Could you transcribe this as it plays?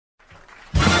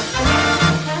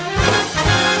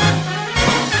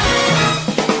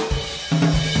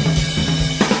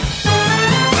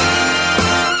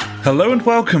Hello and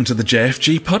welcome to the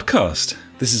JfG podcast.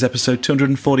 This is episode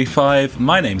 245.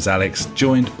 My name's Alex,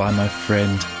 joined by my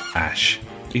friend Ash.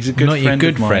 He's a good Not friend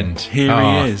your good of mine. friend. Here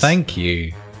he is. Thank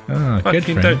you. Oh, good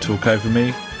friend. Don't talk over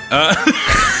me.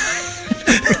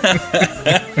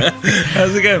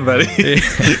 How's it going, buddy?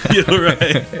 You all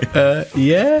right?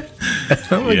 Yeah.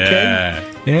 Yeah.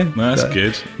 Yeah. That's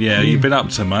good. Yeah, you've been up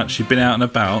to much. You've been out and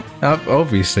about.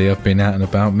 Obviously, I've been out and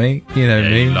about, mate. You know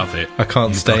me. You love it. I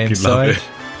can't You stay fucking inside. love it.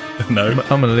 No.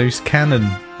 I'm a loose cannon.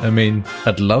 I mean,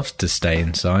 I'd love to stay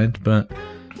inside, but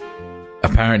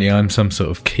apparently I'm some sort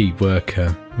of key worker,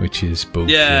 which is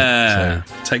bullshit. Yeah.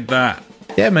 So. Take that.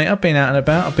 Yeah, mate, I've been out and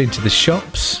about. I've been to the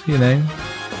shops, you know.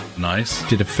 Nice.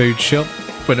 Did a food shop.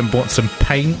 Went and bought some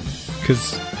paint,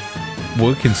 because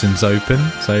Wilkinson's open,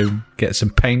 so get some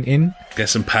paint in. Get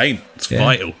some paint. It's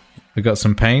vital. We got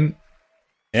some paint.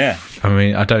 Yeah. I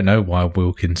mean, I don't know why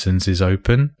Wilkinson's is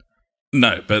open.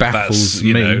 No, but Baffles that's,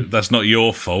 me. that's not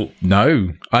your fault. No,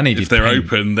 I needed If they're paint.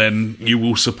 open, then you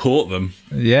will support them.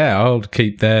 Yeah, I'll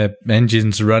keep their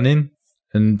engines running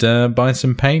and buy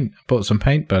some paint. I bought some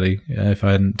paint, buddy, if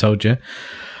I hadn't told you.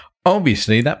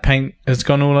 Obviously, that paint has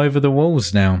gone all over the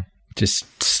walls now.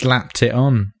 Just slapped it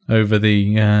on over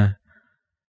the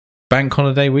bank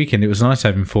holiday weekend. It was nice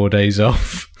having 4 days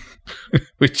off,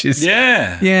 which is...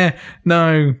 Yeah,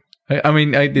 no... I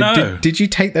mean, No. did you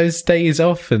take those days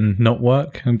off and not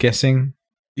work, I'm guessing?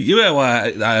 Yeah, well,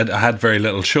 I had very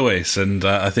little choice, and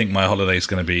I think my holiday's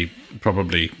going to be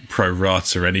probably pro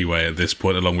rata anyway at this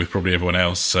point, along with probably everyone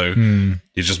else. So you're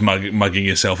just mugging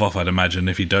yourself off, I'd imagine,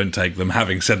 if you don't take them.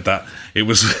 Having said that, it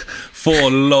was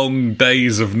 4 long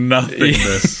days of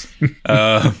nothingness.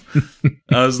 I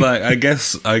was like, I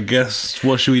guess,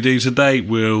 what should we do today?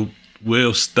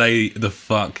 We'll stay the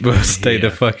fuck. We'll stay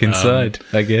the fuck inside,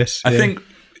 I guess. I think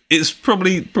it's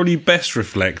probably best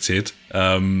reflected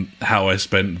how I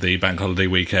spent the bank holiday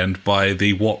weekend by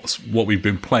the what we've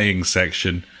been playing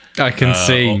section. I can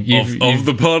see of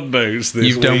the pod notes. This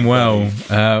you've done week,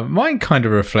 well. Mine kind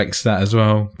of reflects that as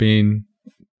well. Being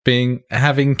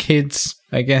having kids,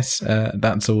 I guess.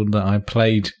 That's all that I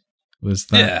played was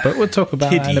that. Yeah. But we'll talk about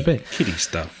that in a bit. Kiddie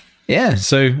stuff. Yeah,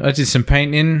 so I did some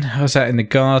painting. I was out in the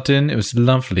garden. It was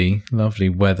lovely, lovely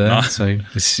weather. Nice. So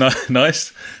it was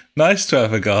Nice to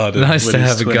have a garden. nice to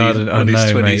have a garden. I know,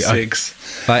 mate.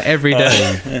 26. Like every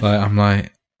day, I'm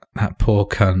like, that poor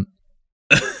cunt.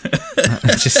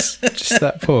 just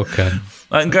that poor cunt.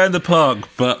 I can go in the park,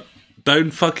 but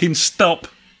don't fucking stop.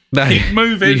 No, Keep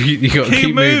moving. You got to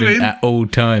keep moving at all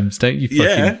times. Don't you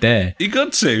fucking dare. You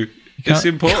got to. It's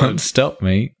You important. can't stop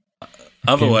me.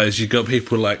 Otherwise, you got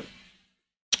people like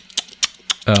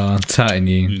I'm telling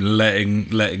you.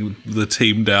 letting the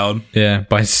team down. Yeah,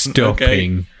 by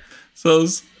stopping. Okay. So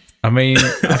I mean,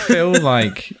 I feel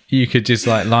like you could just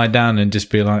like lie down and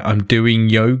just be like, I'm doing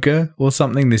yoga or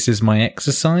something. This is my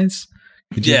exercise.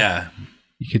 You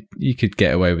could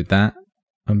get away with that.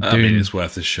 I mean, it's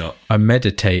worth a shot. I'm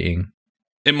meditating.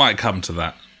 It might come to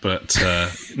that, but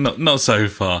not so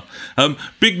far.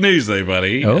 Big news though,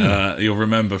 buddy. Oh. You'll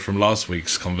remember from last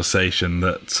week's conversation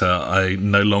that I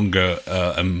no longer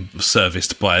am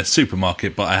serviced by a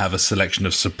supermarket, but I have a selection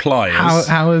of suppliers.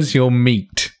 How is your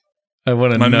meat? I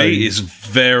want to know. My meat is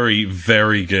very,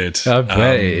 very good. I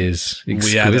bet it is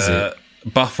exquisite. We had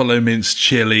buffalo mince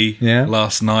chili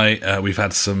last night. We've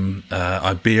had some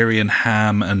Iberian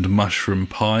ham and mushroom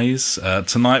pies.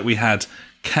 Tonight we had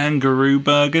kangaroo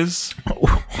burgers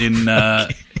in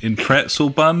pretzel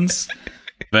buns.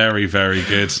 Very, very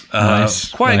good.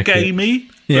 Nice. Quite Like gamey,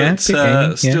 Yeah, but bit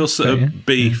gamey. still sort of Yeah.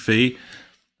 beefy.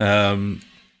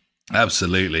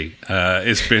 Absolutely,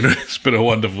 it's been a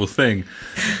wonderful thing.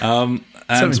 And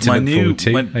Something to my look new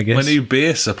forward to, I guess. my new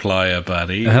beer supplier,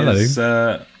 buddy, Hello.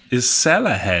 is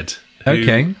Cellarhead.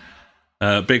 Okay.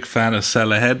 Big fan of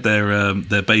Cellarhead.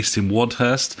 They're based in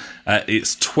Wadhurst.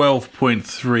 It's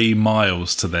 12.3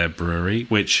 miles to their brewery,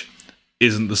 which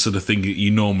isn't the sort of thing that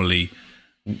you normally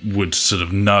would sort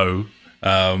of know,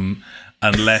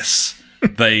 unless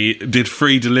they did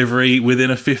free delivery within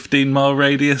a 15-mile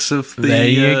radius of the There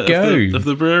you go. of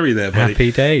the brewery there, buddy.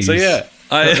 Happy days. So yeah,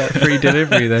 Got that free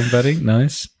delivery then, buddy.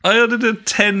 Nice. I ordered a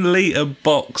 10-litre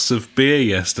box of beer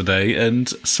yesterday, and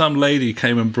some lady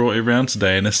came and brought it around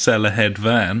today in a Cellarhead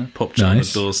van, popped it on the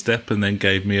Nice. doorstep, and then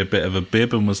gave me a bit of a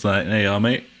bib and was like, "Hey,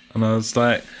 mate," and I was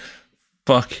like,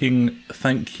 "Fucking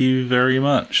thank you very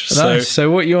much." Nice.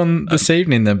 So what are you on this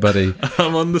evening then, buddy?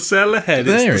 I'm on the Cellarhead.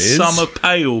 There It's it the is. summer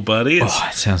pale, buddy. It's, Oh,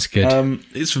 it sounds good.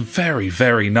 it's very,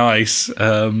 very nice.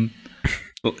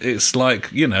 It's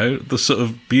like, you know, the sort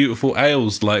of beautiful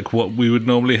ales like what we would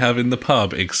normally have in the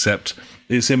pub, except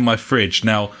it's in my fridge.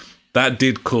 Now, that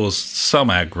did cause some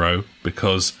aggro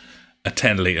because a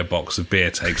 10-litre box of beer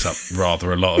takes up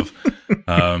rather a lot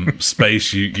of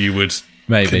space you would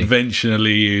maybe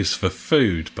conventionally use for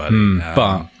food, buddy.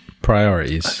 But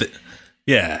priorities.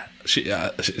 She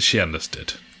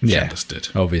understood. She understood.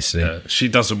 Obviously. She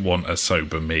doesn't want a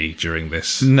sober me during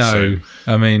this. No, so,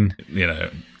 I mean,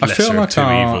 I feel like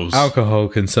our alcohol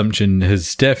consumption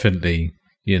has definitely,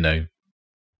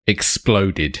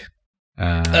 exploded.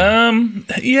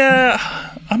 Yeah,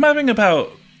 I'm having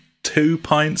about 2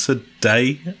 pints a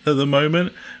day at the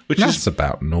moment, which that's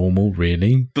about normal,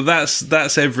 really. But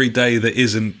that's every day that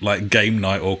isn't like game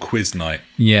night or quiz night.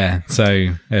 Yeah,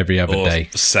 so every other day,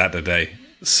 Saturday.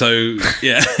 So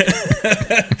yeah,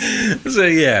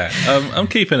 I'm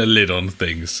keeping a lid on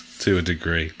things to a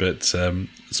degree. But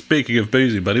speaking of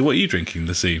boozy, buddy, what are you drinking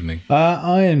this evening?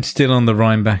 I am still on the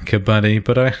Rhinebacker, buddy,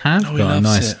 but I have got a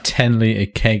nice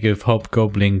 10-litre keg of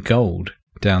Hobgoblin Gold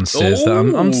downstairs that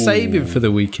I'm saving for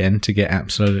the weekend to get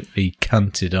absolutely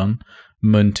cunted on,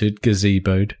 munted,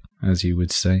 gazeboed, as you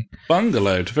would say.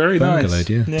 Bungalowed, very nice. Bungalowed,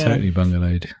 yeah, totally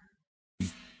bungalowed.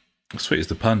 Sweet as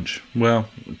the punch. Well,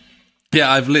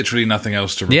 yeah, I've literally nothing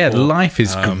else to report. Yeah, life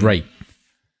is great.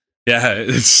 Yeah,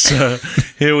 it's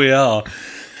here we are.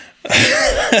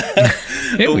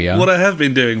 Here we are. What I have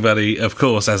been doing, buddy, of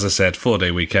course, as I said, 4-day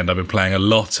weekend, I've been playing a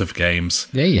lot of games.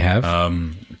 Yeah, you have.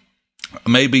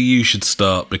 Maybe you should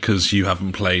start because you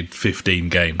haven't played 15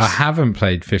 games. I haven't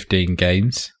played 15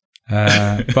 games,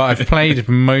 but I've played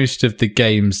most of the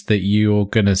games that you're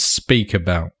going to speak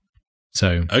about.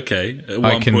 So okay, at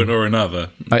one point or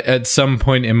another. At some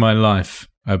point in my life,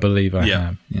 I believe I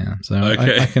have. Yeah, so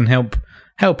I can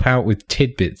help out with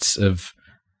tidbits of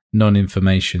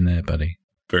non-information there, buddy.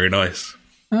 Very nice.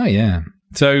 Oh, yeah.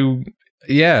 So,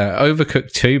 yeah,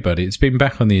 Overcooked 2, buddy. It's been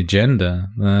back on the agenda.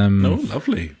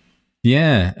 Lovely.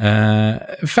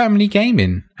 Yeah. Family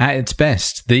gaming at its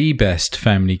best. The best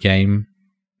family game.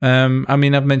 I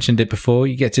mean, I've mentioned it before.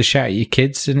 You get to shout at your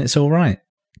kids and it's all right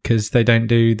because they don't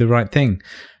do the right thing.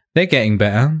 They're getting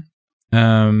better.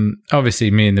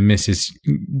 Obviously, me and the missus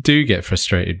do get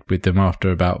frustrated with them after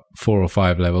about 4 or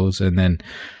 5 levels and then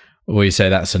we say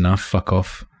that's enough, fuck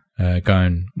off. Go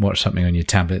and watch something on your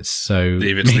tablets. So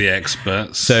leave it to the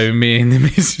experts. So me and the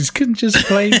missus can just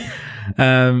play.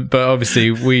 But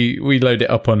obviously we load it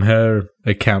up on her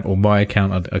account or my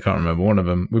account. I can't remember one of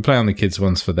them. We play on the kids'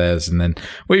 ones for theirs, and then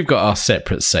we've got our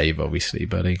separate save, obviously,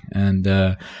 buddy. And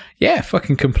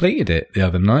fucking completed it the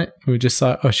other night. We were just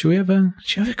like, oh, should we have a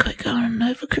quick go on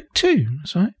Overcooked 2?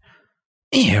 It's like,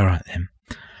 yeah, all right then.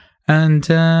 And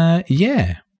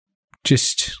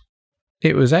just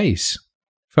it was ace.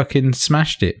 Fucking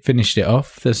smashed it, finished it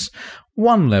off. There's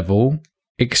one level,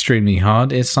 extremely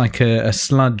hard. It's like a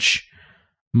sludge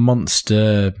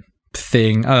monster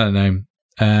thing. I don't know.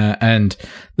 And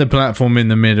the platform in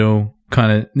the middle,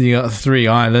 kind of, you got 3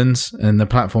 islands, and the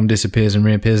platform disappears and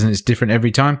reappears, and it's different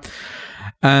every time.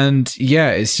 And yeah,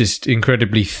 it's just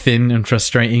incredibly thin and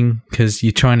frustrating because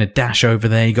you're trying to dash over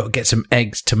there. You got to get some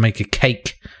eggs to make a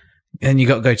cake, and you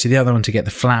got to go to the other one to get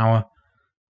the flour.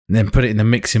 And then put it in the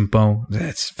mixing bowl.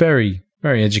 It's very,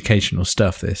 very educational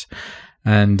stuff, this.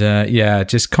 And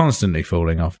just constantly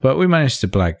falling off. But we managed to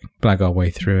blag our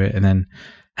way through it and then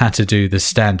had to do the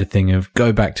standard thing of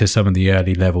go back to some of the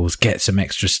early levels, get some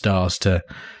extra stars to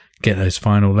get those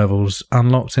final levels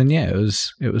unlocked. And yeah,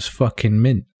 it was fucking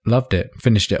mint. Loved it.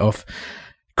 Finished it off.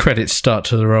 Credits start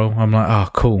to the roll. I'm like, oh,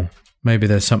 cool. Maybe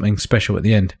there's something special at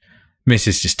the end.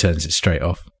 Mrs. just turns it straight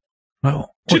off. Like,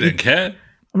 she didn't care.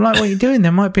 I'm like, what are you doing?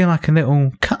 There might be like a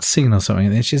little cutscene or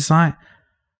something. And she's like,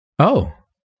 oh,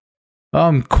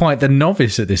 I'm quite the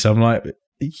novice at this. I'm like,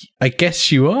 I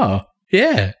guess you are.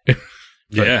 Yeah.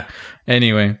 Yeah.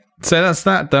 Anyway, so that's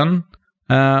that done.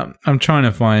 I'm trying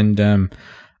to find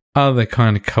other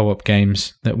kind of co-op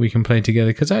games that we can play together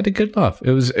because I had a good laugh.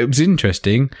 It was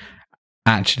interesting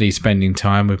actually spending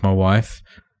time with my wife.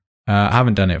 I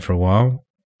haven't done it for a while.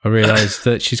 I realised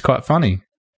that she's quite funny.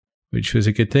 Which was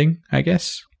a good thing, I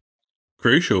guess.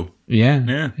 Crucial.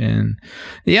 Yeah. And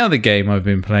the other game I've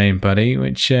been playing, buddy,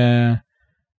 which I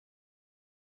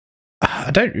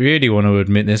don't really want to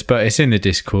admit this, but it's in the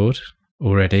Discord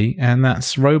already, and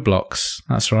that's Roblox.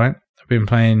 That's right. I've been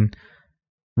playing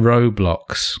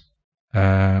Roblox,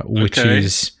 which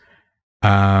is...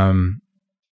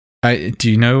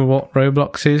 do you know what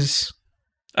Roblox is?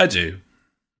 I do.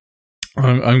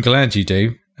 I'm glad you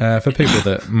do. For people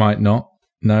that might not.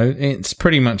 No, it's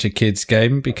pretty much a kid's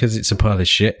game because it's a pile of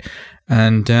shit.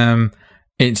 And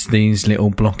it's these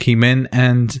little blocky men.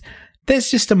 And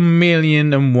there's just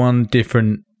 1,000,001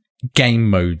 different game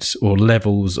modes or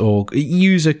levels or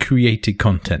user created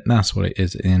content. That's what it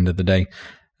is at the end of the day.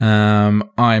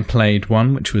 I played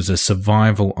one which was a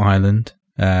survival island.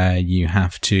 You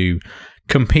have to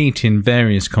compete in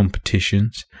various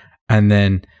competitions, and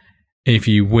then if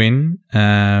you win,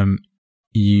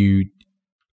 you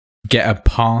get a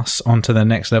pass onto the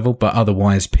next level, but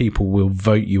otherwise people will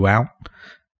vote you out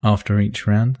after each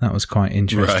round. That was quite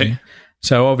interesting. Right.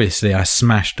 So obviously I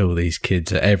smashed all these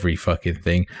kids at every fucking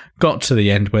thing, got to the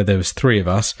end where there was 3 of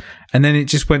us, and then it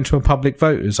just went to a public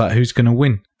vote. It was like, who's going to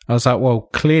win? I was like, well,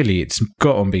 clearly it's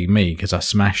got to be me because I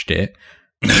smashed it.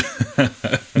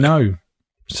 No,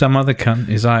 some other cunt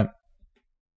is like,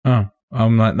 oh,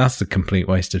 I'm like, that's a complete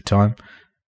waste of time.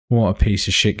 What a piece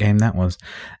of shit game that was.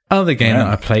 Other game that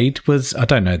I played was, I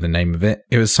don't know the name of it.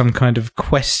 It was some kind of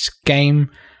quest game.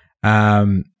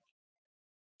 It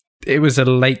was a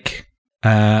lake,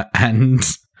 and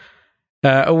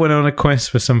I went on a quest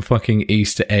for some fucking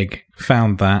Easter egg.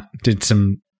 Found that, did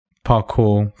some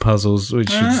parkour puzzles,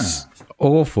 which was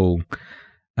awful.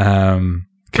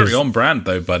 Pretty on brand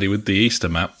though, buddy, with the Easter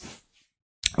map.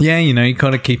 Yeah, you know, you got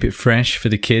to keep it fresh for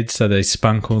the kids, so they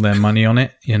spunk all their money on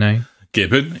it. You know,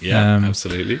 Gibbon, yeah,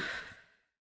 absolutely.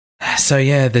 So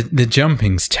yeah, the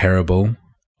jumping's terrible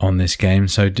on this game.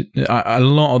 So a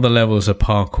lot of the levels are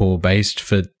parkour based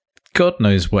for God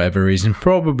knows whatever reason.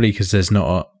 Probably because there's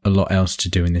not a lot else to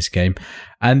do in this game,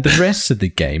 and the rest of the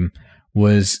game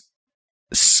was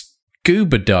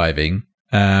scuba diving.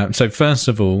 So first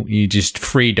of all, you just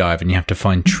free dive and you have to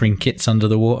find trinkets under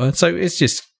the water. So it's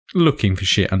just looking for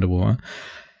shit underwater.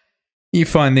 You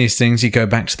find these things, you go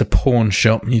back to the pawn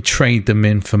shop, you trade them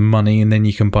in for money, and then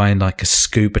you can buy like a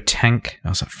scuba tank. I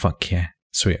was like, fuck yeah.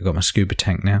 Sweet, I got my scuba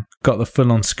tank now. Got the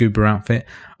full-on scuba outfit.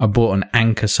 I bought an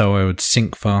anchor so I would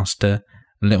sink faster,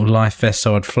 a little life vest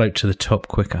so I'd float to the top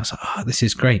quicker. I was like, oh, this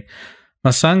is great.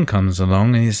 My son comes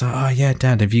along and he's like, oh yeah,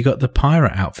 Dad, have you got the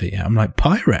pirate outfit yet? I'm like,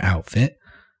 pirate outfit?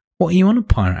 What are you on a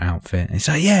pirate outfit? And he's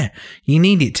like, yeah, you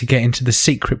need it to get into the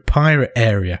secret pirate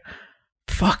area.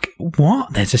 Fuck,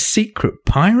 what? There's a secret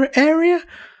pirate area?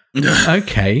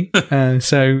 Okay.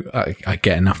 So I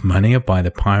get enough money, I buy the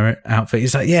pirate outfit.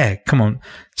 He's like, yeah, come on.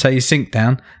 So you sink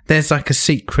down. There's like a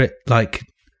secret, like,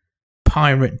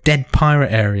 dead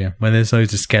pirate area where there's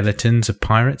loads of skeletons of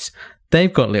pirates.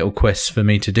 They've got little quests for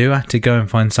me to do. I had to go and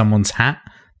find someone's hat.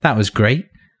 That was great.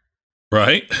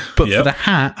 Right. But for the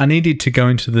hat, I needed to go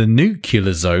into the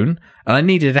nuclear zone, and I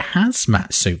needed a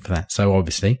hazmat suit for that. So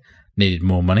obviously, needed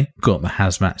more money. Got the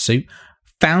hazmat suit.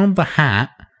 Found the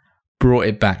hat. Brought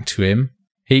it back to him.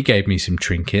 He gave me some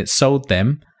trinkets. Sold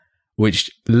them,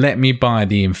 which let me buy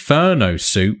the Inferno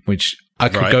suit, which I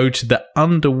could go to the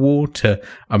underwater.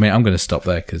 I mean, I'm going to stop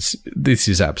there because this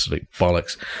is absolute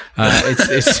bollocks.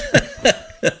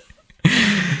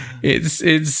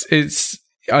 It's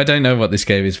I don't know what this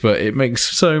game is, but it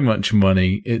makes so much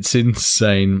money. It's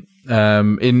insane.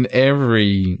 In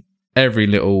every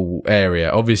little area,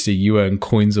 obviously you earn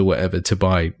coins or whatever to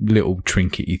buy little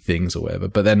trinkety things or whatever.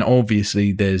 But then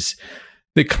obviously there's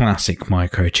the classic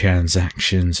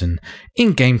microtransactions and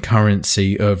in-game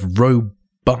currency of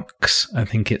Robux, I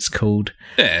think it's called.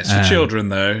 Yeah, it's for children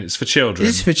though. It's for children.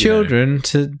 It's for children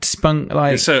to spunk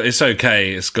like. It's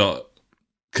okay. It's got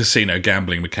casino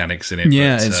gambling mechanics in it.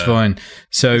 Yeah, but, it's fine.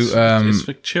 So it's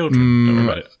for children. Don't worry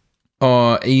about it.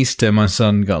 Or Easter, my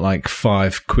son got like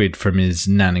 £5 from his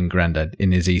nan and granddad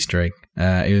in his Easter egg.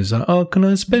 He was like, oh, can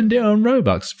I spend it on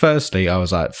Robux? Firstly, I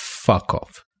was like, fuck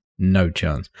off. No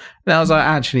chance. And I was like,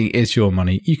 actually, it's your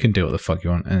money. You can do what the fuck you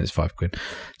want. And it's £5.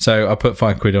 So I put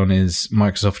 £5 on his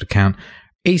Microsoft account.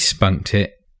 He spunked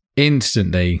it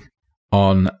instantly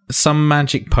on some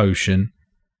magic potion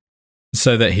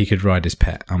so that he could ride his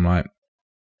pet. I'm like,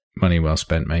 money well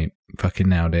spent, mate. Fucking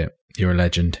nailed it. You're a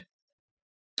legend.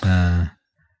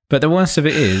 But the worst of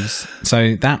it is,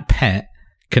 so that pet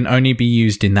can only be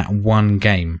used in that one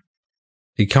game.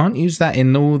 You can't use that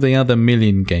in all the other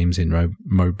million games in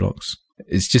Roblox.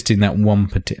 It's just in that one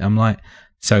particular. I'm like,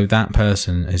 so that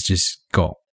person has just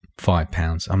got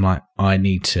 £5. I'm like, I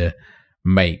need to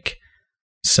make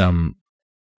some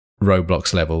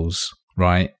Roblox levels,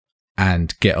 right?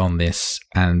 And get on this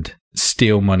and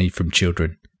steal money from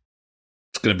children.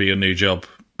 It's going to be your new job.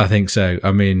 I think so.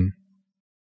 I mean,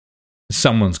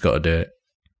 someone's got to do it.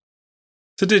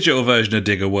 It's a digital version of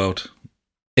Digger World.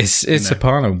 It's a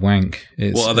pile of wank.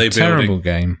 It's what are they a terrible building?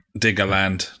 Game.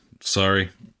 Diggerland. Sorry.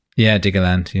 Yeah,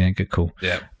 Diggerland. Yeah, good call.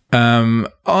 Yeah. But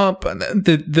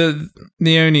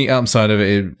the only upside of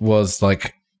it was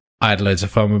like I had loads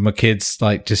of fun with my kids,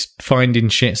 like just finding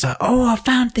shit. It's like, oh, I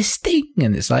found this thing,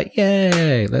 and it's like,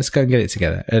 yay, let's go and get it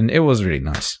together. And it was really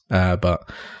nice. But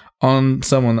on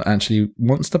someone that actually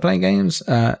wants to play games,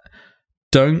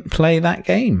 don't play that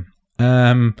game.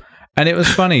 And it was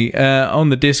funny on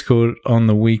the Discord on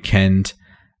the weekend.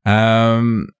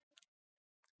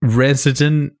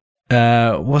 Resident,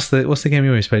 what's the game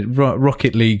you always played?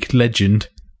 Rocket League Legend.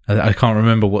 I can't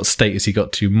remember what status he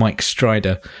got to. Mike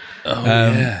Strider. Oh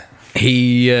yeah.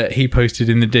 He posted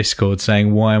in the Discord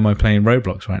saying, "Why am I playing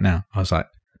Roblox right now?" I was like,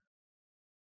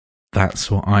 "That's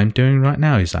what I'm doing right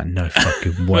now." He's like, "No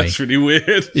fucking way." That's really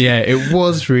weird. Yeah, it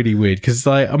was really weird because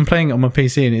like I'm playing it on my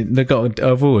PC and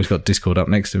I've always got Discord up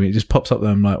next to me. It just pops up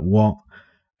there. I'm like, "What?"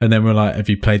 And then we're like, "Have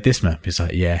you played this map?" He's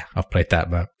like, "Yeah, I've played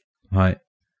that map." Like,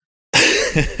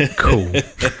 cool.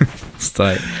 It's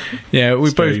like, yeah,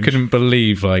 we both couldn't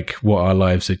believe like what our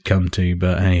lives had come to,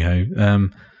 but anyhow,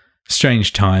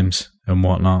 strange times and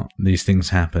whatnot. These things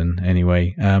happen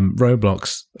anyway.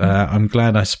 Roblox. I'm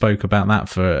glad I spoke about that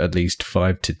for at least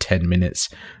 5 to 10 minutes.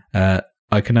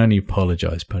 I can only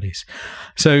apologise, buddies.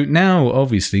 So now,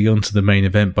 obviously, on to the main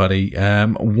event, buddy.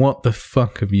 What the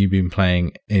fuck have you been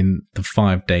playing in the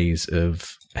 5 days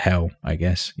of hell, I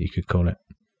guess you could call it?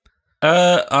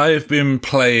 I've been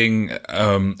playing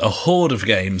a horde of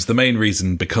games. The main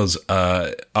reason because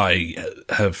I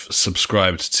have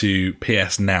subscribed to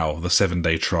PS Now, the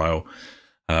 7-day trial.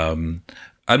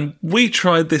 And we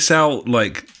tried this out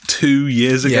like 2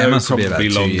 years ago, probably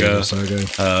longer.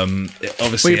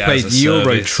 Obviously, we played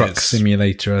Euro Truck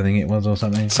Simulator, I think it was, or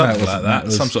something. Something like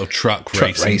that. Some sort of truck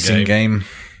racing game.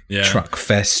 Yeah. Truck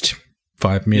Fest,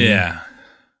 5 million.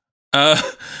 Yeah.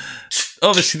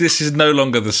 Obviously, this is no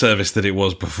longer the service that it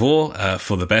was before,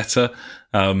 for the better.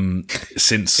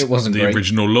 Since it wasn't the great.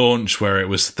 Original launch, where it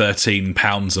was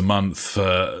 £13 a month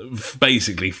for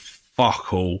basically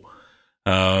fuck all.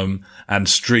 And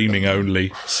streaming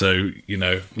only, so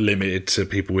limited to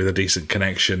people with a decent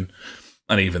connection,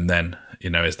 and even then,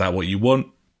 is that what you want?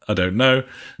 I don't know.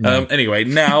 No. Anyway,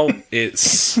 now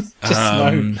it's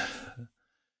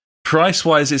price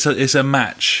wise, it's a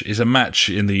match. It's a match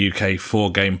in the UK for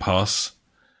Game Pass.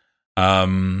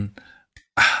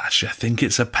 Actually, I think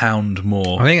it's £1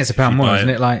 more. I think it's £1 more, isn't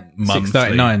it? Like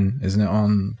 $6.39, isn't it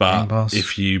on Game Pass?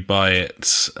 If you buy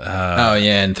it,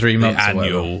 in 3 months,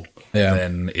 annual.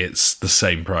 Then it's the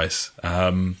same price.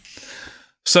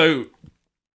 So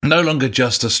no longer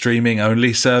just a streaming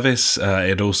only service.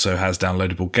 It also has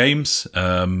downloadable games.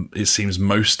 It seems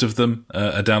most of them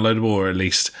are downloadable, or at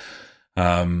least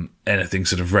anything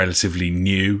sort of relatively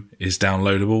new is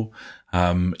downloadable.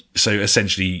 So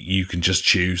essentially you can just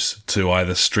choose to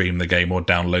either stream the game or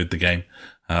download the game.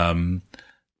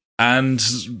 And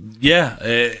yeah,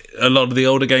 a lot of the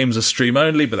older games are stream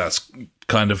only, but that's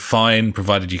kind of fine,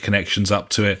 provided your connection's up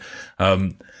to it.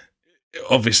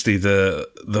 Obviously, the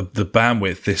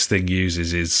bandwidth this thing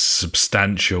uses is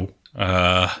substantial,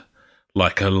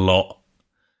 like a lot,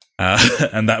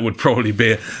 and that would probably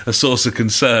be a source of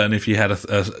concern if you had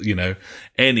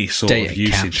any sort data of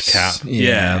usage cap.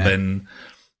 Yeah, then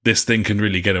this thing can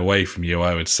really get away from you,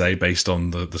 I would say, based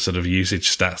on the sort of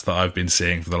usage stats that I've been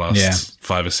seeing for the last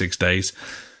 5 or 6 days.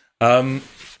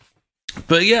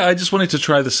 But yeah, I just wanted to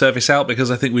try the service out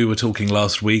because I think we were talking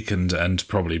last week and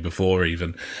probably before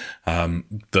even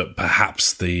that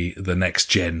perhaps the next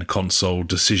gen console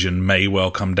decision may well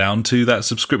come down to that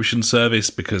subscription service,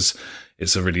 because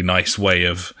it's a really nice way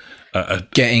of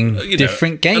getting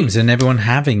different games and everyone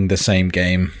having the same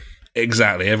game.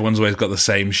 Exactly. Everyone's always got the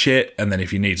same shit, and then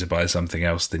if you need to buy something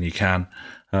else, then you can.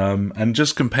 And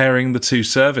just comparing the two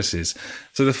services.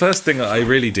 So the first thing that I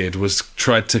really did was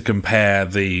try to compare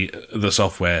the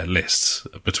software lists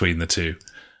between the two.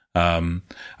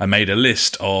 I made a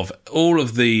list of all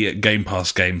of the Game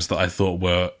Pass games that I thought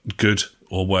were good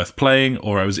or worth playing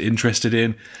or I was interested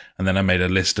in, and then I made a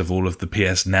list of all of the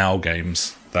PS Now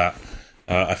games that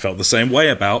I felt the same way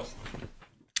about.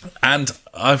 And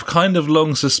I've kind of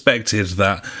long suspected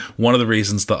that one of the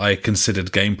reasons that I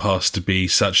considered Game Pass to be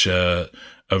such a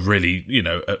really,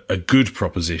 a good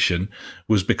proposition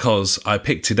was because I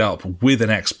picked it up with an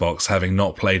Xbox, having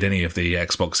not played any of the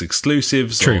Xbox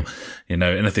exclusives. True. Or,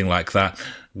 anything like that.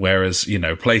 Whereas,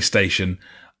 PlayStation,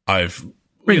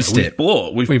 we've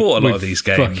bought a lot of these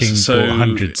games. Bought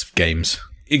hundreds of games.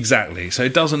 Exactly. So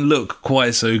it doesn't look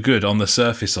quite so good on the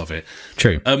surface of it.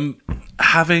 True.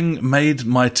 Having made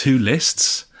my two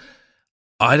lists,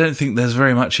 I don't think there's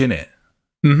very much in it.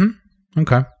 Mm-hmm.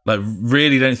 Okay. Like,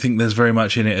 really don't think there's very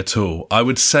much in it at all. I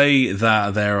would say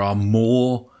that there are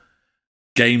more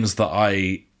games that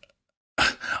I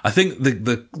think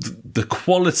the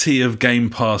quality of Game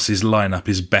Pass's lineup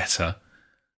is better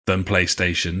than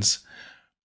PlayStation's,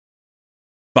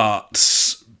 but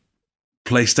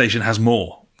PlayStation has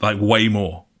more, like way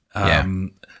more.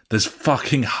 there's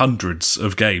fucking hundreds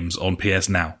of games on PS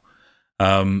Now.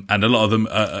 And a lot of them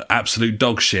are absolute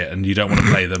dog shit and you don't want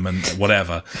to play them and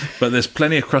whatever. But there's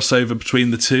plenty of crossover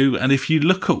between the two. And if you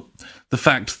look at the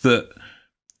fact that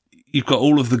you've got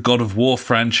all of the God of War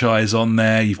franchise on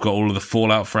there, you've got all of the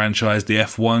Fallout franchise, the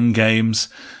F1 games,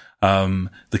 the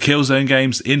Killzone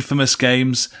games, Infamous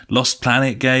games, Lost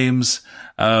Planet games,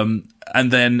 and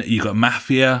then you've got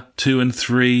Mafia 2 and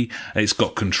 3. It's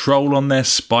got Control on there,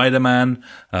 Spider-Man,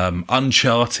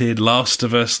 Uncharted, Last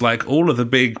of Us. Like, all of the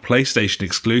big PlayStation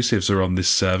exclusives are on this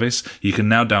service. You can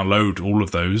now download all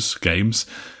of those games.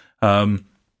 And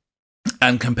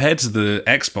compared to the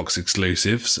Xbox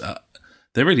exclusives,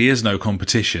 there really is no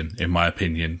competition, in my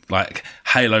opinion. Like,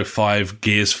 Halo 5,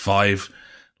 Gears 5...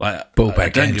 Like, I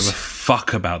don't give a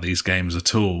fuck about these games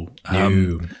at all.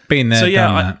 Been there, so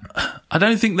done that. I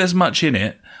don't think there's much in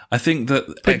it. I think that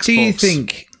but Xbox... do you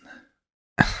think,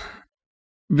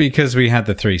 because we had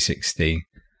the 360,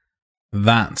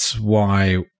 that's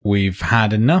why we've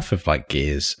had enough of like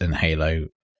Gears and Halo?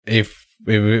 If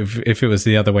it was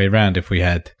the other way around, if we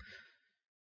had,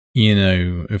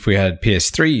 if we had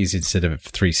PS3s instead of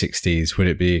 360s, would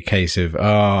it be a case of,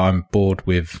 I'm bored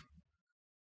with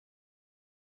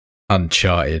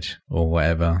Uncharted or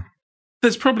whatever?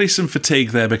 There's probably some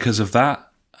fatigue there because of that.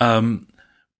 But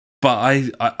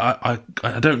I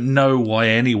don't know why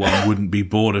anyone wouldn't be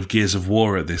bored of Gears of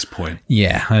War at this point.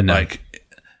 Yeah, I know. Like,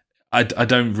 I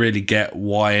don't really get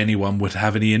why anyone would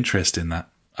have any interest in that.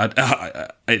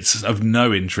 It's of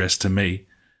no interest to me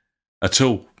at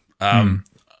all.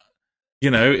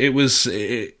 It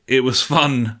was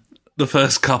fun. The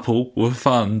first couple were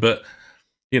fun, but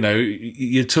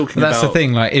you're talking about... That's the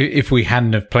thing, like, if we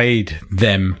hadn't have played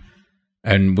them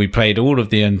and we played all of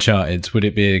the Uncharted, would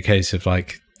it be a case of,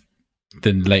 like,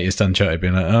 the latest Uncharted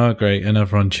being like, oh, great,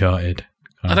 another Uncharted?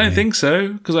 I don't think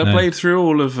so, because I played through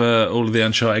all of the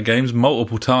Uncharted games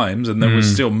multiple times and then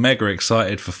was still mega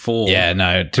excited for 4. Yeah,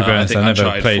 no, to be honest, I never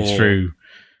Uncharted played 4. Through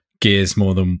Gears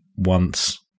more than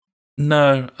once.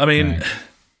 No, I mean... No.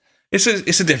 It's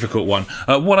a difficult one.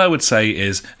 What I would say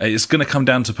is it's going to come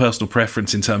down to personal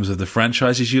preference in terms of the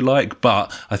franchises you like,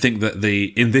 but I think that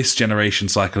in this generation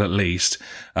cycle at least,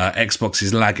 Xbox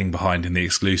is lagging behind in the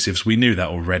exclusives. We knew that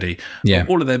already. Yeah.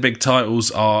 All of their big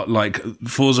titles are like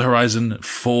Forza Horizon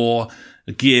 4,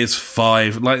 Gears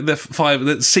 5, like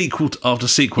the sequel after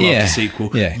sequel after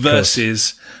sequel,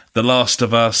 versus The Last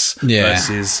of Us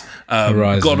versus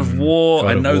Horizon, God of War.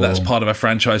 I know that's part of a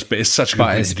franchise, but it's such a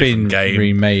completely different game.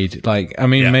 Remade. Like, I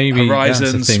mean, maybe Horizon,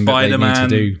 that's the thing Spider-Man. that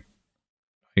they need to do.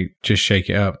 Like, just shake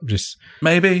it up. Just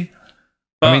maybe.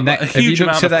 But I mean, have you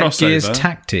looked at that Gears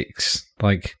Tactics?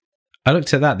 Like, I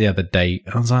looked at that the other day.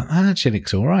 I was like, that actually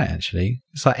looks all right. Actually,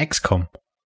 it's like XCOM.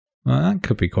 Well, that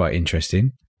could be quite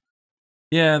interesting.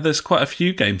 Yeah, there's quite a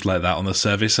few games like that on the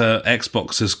service.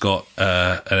 Xbox has got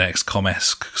an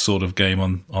XCOM-esque sort of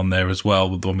game on there as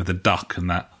well, the one with the duck and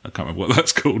that. I can't remember what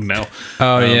that's called now.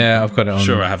 Oh, yeah, I've got it on.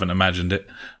 Sure, I haven't imagined it,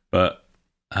 but...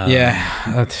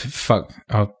 fuck.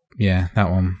 That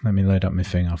one. Let me load up my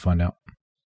thing, I'll find out.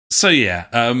 So, yeah,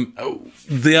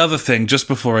 the other thing, just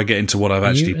before I get into what I've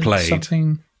actually played...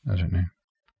 Something? I don't know.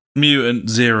 Mutant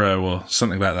Zero or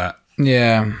something like that.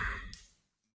 Yeah.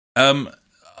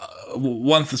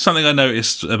 Something I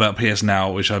noticed about PS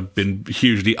Now, which I've been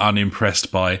hugely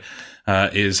unimpressed by,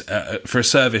 is for a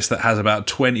service that has about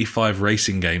 25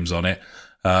 racing games on it,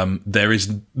 there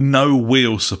is no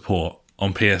wheel support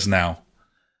on PS Now.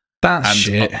 That's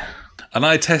shit. And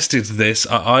I tested this.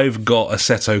 I've got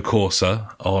Assetto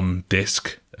Corsa on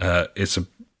disc. It's a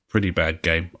pretty bad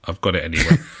game. I've got it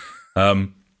anyway.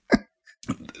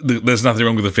 There's nothing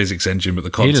wrong with the physics engine, but the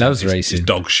concept is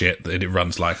dog shit, and it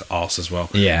runs like arse as well.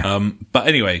 Yeah. But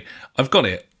anyway, I've got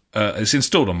it. It's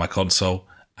installed on my console.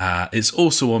 It's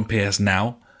also on PS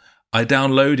Now. I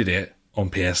downloaded it on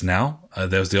PS Now.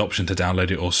 There was the option to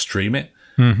download it or stream it.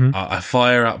 Mm-hmm. I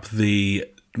fire up the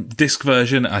disc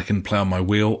version. I can play on my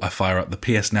wheel. I fire up the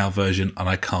PS Now version, and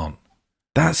I can't.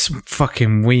 That's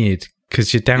fucking weird,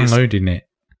 because you're downloading it.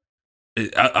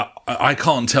 I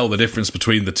can't tell the difference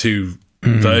between the two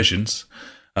versions.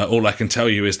 All I can tell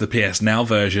you is the PS Now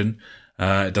version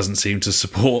it doesn't seem to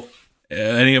support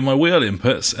any of my wheel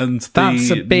inputs, and that's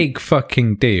a big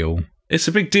fucking deal. It's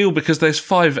a big deal because there's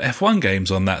 5 F1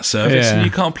 games on that service, and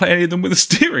you can't play any of them with a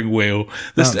steering wheel.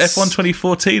 There's F1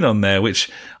 2014 on there,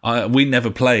 which we never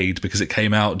played because it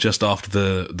came out just after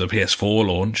the PS4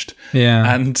 launched.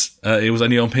 Yeah, and it was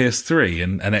only on PS3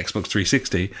 and Xbox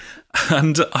 360.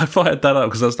 And I fired that up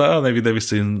because I was like, oh, maybe they've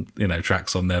seen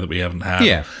tracks on there that we haven't had.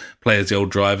 Yeah, play as the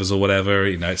old drivers or whatever.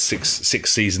 It's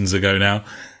six seasons ago now.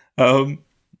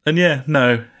 yeah,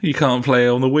 no, you can't play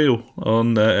on the wheel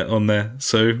on there.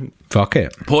 So fuck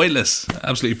it. Pointless.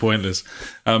 Absolutely pointless.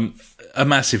 A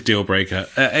massive deal breaker.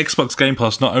 Xbox Game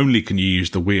Pass, not only can you use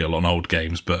the wheel on old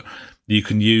games, but you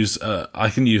can use, I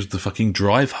can use the fucking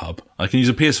Drive Hub. I can use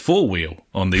a PS4 wheel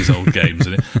on these old games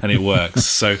and it works.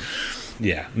 So,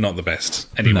 yeah, not the best.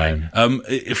 Anyway,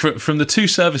 from the two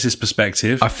services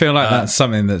perspective, I feel like that's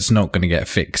something that's not going to get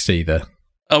fixed either.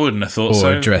 I wouldn't have thought so.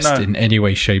 Or addressed in any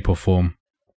way, shape or form.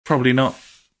 Probably not.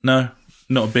 No,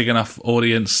 not a big enough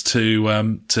audience to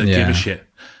give a shit.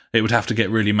 It would have to get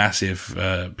really massive,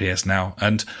 PS Now.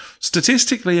 And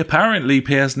statistically, apparently,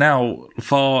 PS Now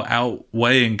far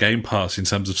outweighing Game Pass in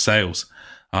terms of sales.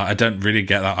 I don't really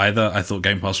get that either. I thought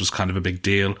Game Pass was kind of a big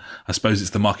deal. I suppose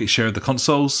it's the market share of the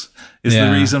consoles is the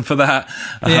reason for that.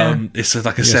 It's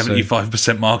like a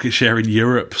 75% market share in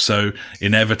Europe. So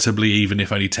inevitably, even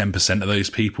if only 10% of those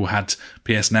people had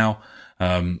PS Now,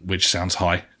 which sounds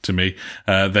high to me,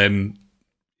 then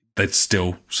they'd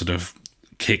still sort of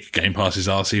kick Game Pass's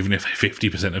ass, even if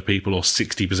 50% of people or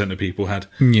 60% of people had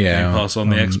Game Pass on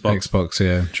the Xbox. Xbox,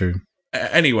 yeah, true.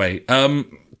 Anyway,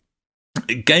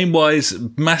 game-wise,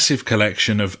 massive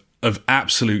collection of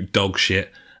absolute dog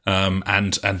shit,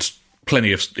 and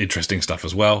plenty of interesting stuff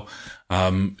as well.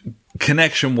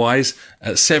 Connection-wise,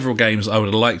 several games I would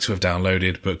have liked to have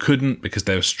downloaded but couldn't because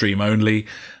they were stream-only.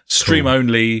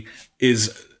 Stream-only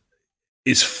is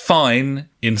fine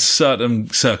in certain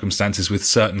circumstances with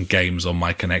certain games on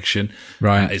my connection.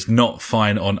 Right. It's not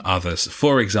fine on others.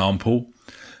 For example,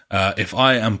 if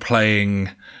I am playing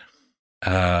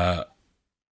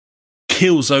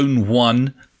Killzone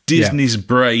 1, Disney's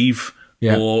Brave,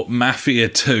 or Mafia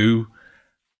 2,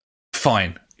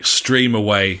 fine. Stream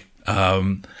away.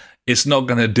 It's not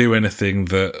going to do anything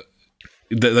that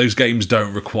those games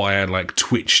don't require, like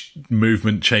Twitch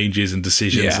movement changes and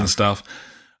decisions and stuff.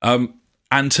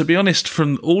 And to be honest,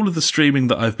 from all of the streaming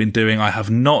that I've been doing, I have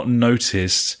not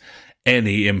noticed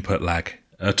any input lag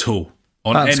at all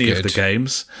on of the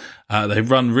games. They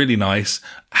run really nice.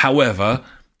 However,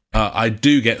 I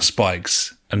do get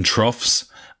spikes and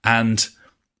troughs, and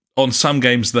on some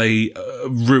games they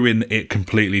ruin it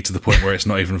completely to the point where it's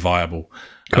not even viable.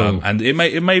 Cool. And it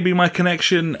may be my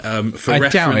connection. For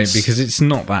reference, doubt it because it's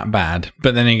not that bad.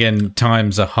 But then again,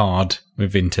 times are hard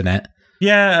with internet.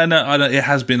 Yeah, and it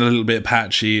has been a little bit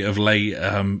patchy of late,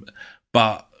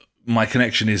 but my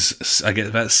connection is, I get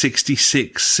about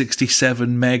 66,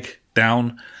 67 meg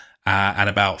down, and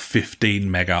about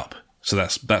 15 meg up. So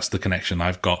that's the connection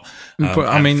I've got. But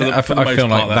I mean, I feel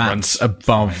like that's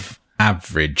above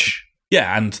average.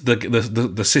 Yeah, and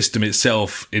the system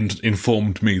itself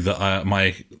informed me that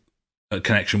my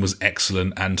connection was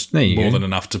excellent and more than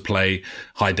enough to play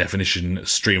high definition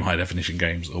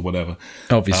games or whatever.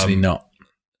 Obviously not.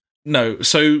 No,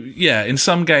 so yeah, in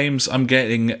some games I'm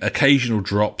getting occasional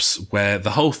drops where the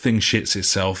whole thing shits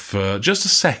itself for just a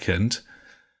second,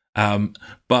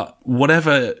 but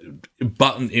whatever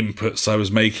button inputs I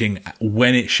was making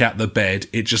when it shat the bed,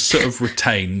 it just sort of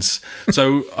retains.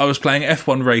 So I was playing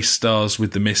F1 Race Stars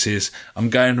with the missus, I'm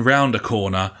going round a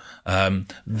corner,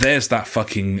 there's that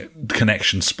fucking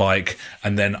connection spike,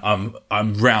 and then I'm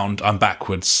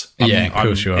backwards. Of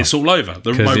course you are. It's all over.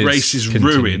 My race is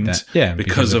ruined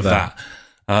because of that.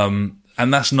 And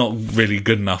that's not really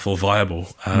good enough or viable.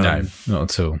 No, not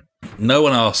at all. No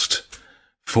one asked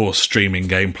for streaming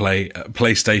gameplay.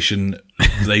 PlayStation,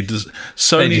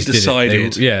 Sony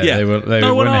decided.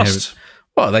 They one asked.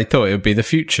 Well, they thought it would be the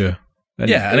future.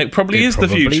 And it probably is the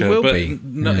future, but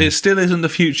it still isn't the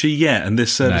future yet. And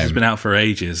this service has been out for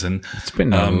ages, and it's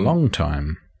been a long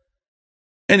time.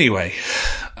 Anyway,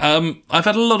 I've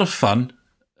had a lot of fun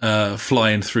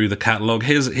flying through the catalogue.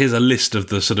 Here's a list of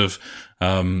the sort of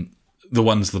the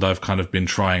ones that I've kind of been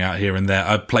trying out here and there.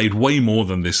 I've played way more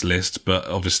than this list, but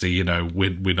obviously,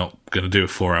 we're not going to do a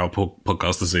 4-hour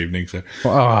podcast this evening. So,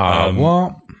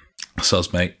 what?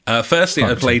 Soz, mate. Firstly,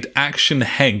 I played Action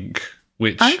Henk.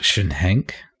 Action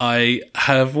Henk? I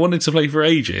have wanted to play for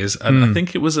ages, and I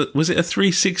think it was a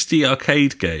 360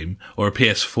 arcade game or a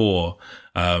PS4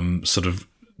 sort of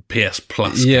PS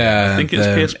Plus game. I think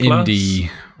it's PS Plus. Indie,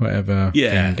 whatever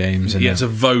games. You had to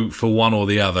vote for one or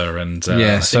the other, and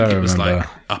I think it was like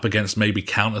up against maybe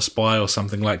Counter Spy or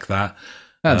something like that.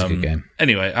 That's a good game.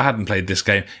 Anyway, I hadn't played this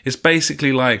game. It's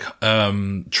basically like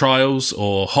Trials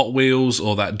or Hot Wheels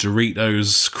or that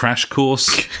Doritos Crash Course.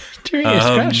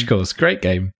 Doritos Crash Course, great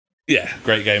game. Yeah,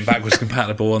 great game. Backwards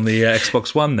compatible on the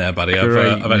Xbox One there, buddy.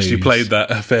 I've actually played that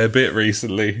a fair bit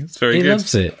recently. It's very good. He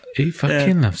loves it. He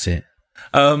fucking loves it.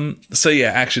 So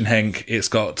yeah, Action Henk. It's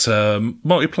got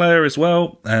multiplayer as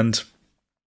well, and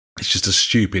it's just a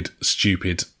stupid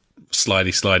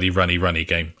slidey, runny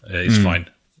game. It's fine.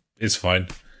 It's fine.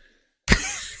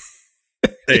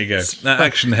 There you go.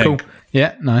 Action Hank. Cool.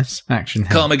 Yeah, nice. Action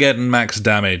Hank. Carmageddon Max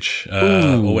Damage.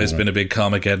 Always been a big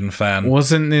Carmageddon fan.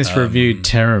 Wasn't this reviewed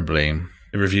terribly?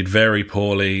 It reviewed very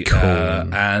poorly, Cool.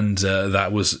 and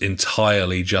that was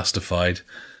entirely justified.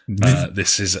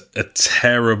 This is a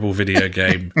terrible video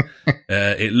game.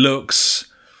 It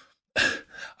looks...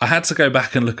 I had to go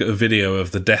back and look at a video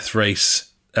of the Death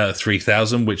Race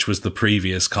 3000, which was the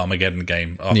previous Carmageddon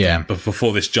game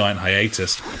before this giant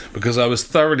hiatus, because I was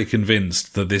thoroughly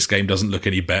convinced that this game doesn't look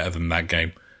any better than that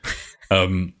game.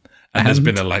 And there's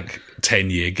been a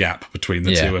 10-year gap between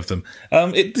the two of them.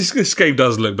 This game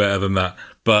does look better than that,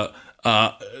 but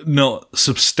not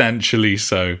substantially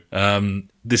so.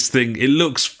 This thing, it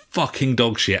looks fucking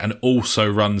dog shit and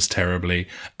also runs terribly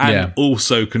and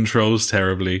also controls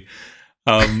terribly.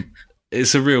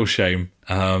 It's a real shame.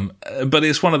 But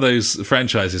it's one of those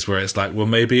franchises where it's like, well,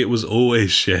 maybe it was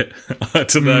always shit. I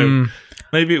don't know.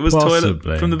 Maybe it was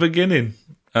toilet from the beginning.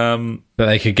 But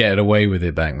they could get away with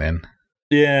it back then.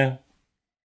 Yeah.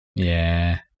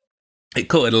 Yeah. It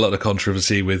caught a lot of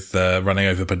controversy with running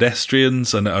over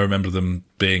pedestrians, and I remember them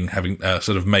having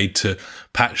sort of made to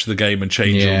patch the game and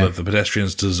change all of the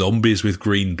pedestrians to zombies with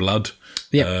green blood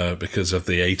because of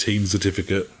the 18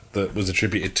 certificate that was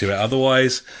attributed to it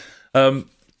otherwise. I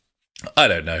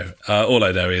don't know. All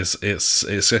I know is it's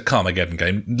a Carmageddon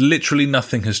game. Literally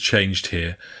nothing has changed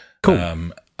here.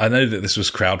 Cool. I know that this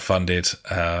was crowdfunded.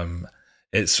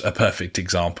 It's a perfect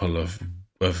example of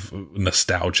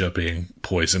nostalgia being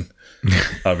poison,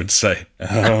 I would say.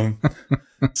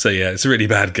 So yeah, it's a really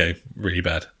bad game. Really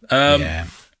bad.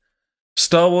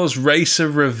 Star Wars Racer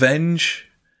Revenge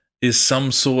is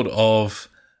some sort of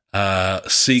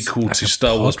sequel to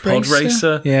Star Wars Pod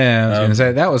Racer. Yeah, I was going to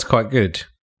say that was quite good.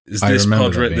 This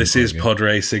is pod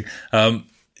racing.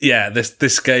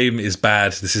 This game is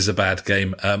bad. This is a bad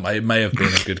game. It may have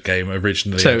been a good game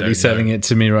originally. Totally selling it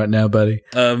to me right now, buddy.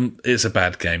 It's a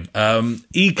bad game.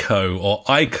 Ico or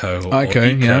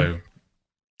Ico. Yeah.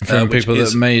 From people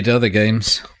that made other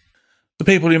games. The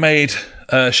people who made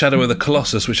Shadow of the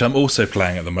Colossus, which I'm also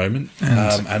playing at the moment,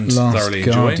 and Last thoroughly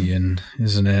Guardian, enjoying.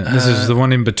 Isn't it? This is the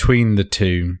one in between the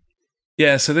two.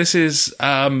 Yeah, so this is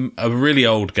a really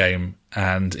old game,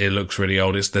 and it looks really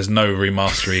old. There's no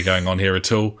remastery going on here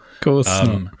at all. Of course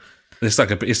not. It's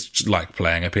like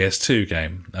playing a PS2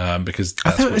 game because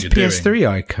that's I thought it was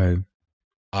PS3 Ico.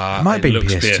 It might be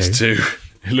PS2.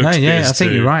 It looks PS2. I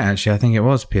think you're right. Actually, I think it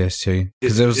was PS2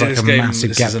 because there was a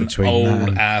massive gap between that.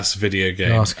 Old ass video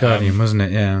game. Last Guardian, wasn't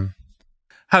it? Yeah.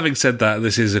 Having said that,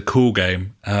 this is a cool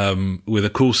game with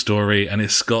a cool story, and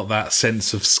it's got that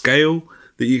sense of scale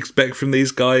that you expect from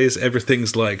these guys.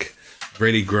 Everything's like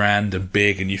really grand and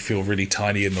big, and you feel really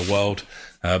tiny in the world.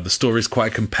 The story's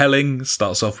quite compelling. It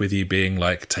starts off with you being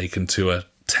like taken to a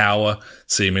tower,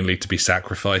 seemingly to be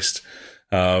sacrificed,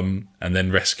 and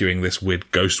then rescuing this weird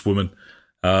ghost woman.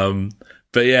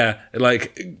 But yeah,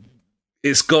 like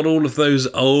it's got all of those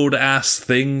old ass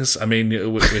things. I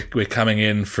mean, we're coming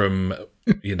in from,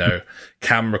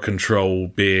 camera control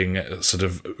being sort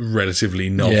of relatively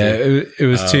novel. Yeah, it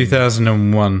was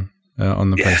 2001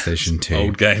 on the PlayStation 2.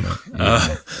 Old game.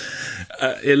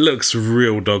 It looks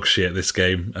real dog shit, this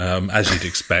game, as you'd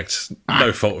expect.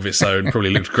 No fault of its own. Probably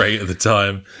looked great at the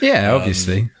time. Yeah,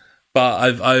 obviously.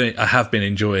 But I have been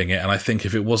enjoying it, and I think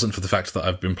if it wasn't for the fact that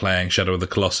I've been playing Shadow of the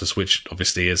Colossus, which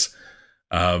obviously is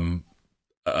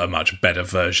a much better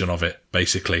version of it,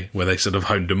 basically, where they sort of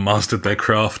honed and mastered their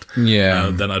craft,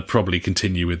 then I'd probably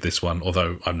continue with this one,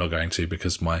 although I'm not going to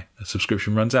because my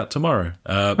subscription runs out tomorrow.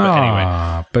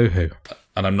 Anyway. Boo-hoo.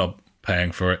 And I'm not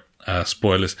paying for it.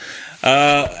 Spoilers.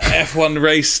 F1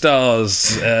 Race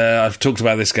Stars. I've talked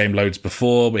about this game loads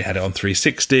before. We had it on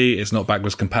 360. It's not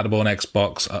backwards compatible on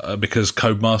Xbox because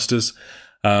Codemasters.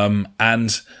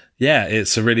 And yeah,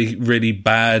 it's a really, really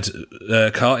bad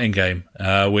karting game,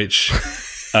 which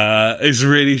is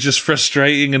really just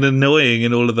frustrating and annoying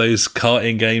in all of those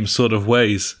karting game sort of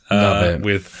ways.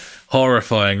 With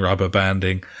horrifying rubber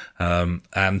banding.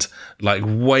 And like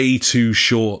way too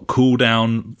short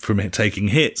cooldown from taking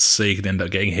hits, so you can end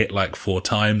up getting hit like 4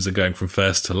 times and going from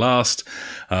first to last.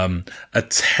 A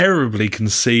terribly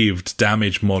conceived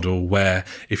damage model where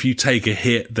if you take a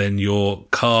hit, then your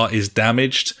car is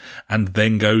damaged and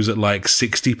then goes at like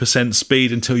 60%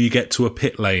 speed until you get to a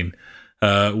pit lane.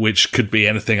 Which could be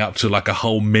anything up to like a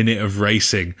whole minute of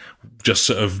racing, just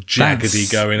sort of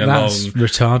jaggedy going along. That's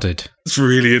retarded. It's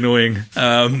really annoying.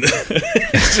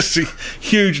 It's just a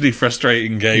hugely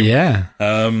frustrating game. Yeah.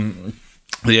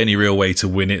 the only real way to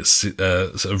win it sort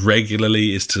of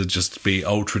regularly is to just be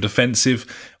ultra defensive.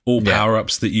 All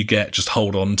power-ups that you get, just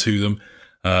hold on to them,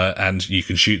 and you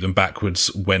can shoot them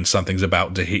backwards when something's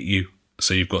about to hit you.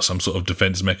 So you've got some sort of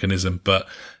defense mechanism, but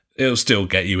it'll still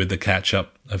get you with the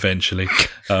catch-up eventually.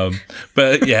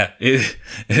 But yeah,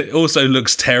 it also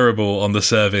looks terrible on the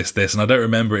service, this, and I don't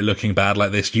remember it looking bad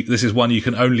like this. This is one you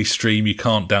can only stream, you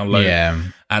can't download. Yeah.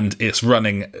 And it's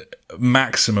running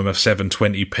maximum of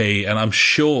 720p, and I'm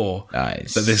sure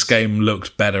that this game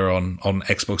looked better on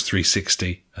Xbox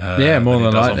 360 more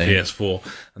than likely on PS4,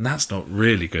 and that's not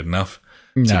really good enough,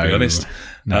 to be honest.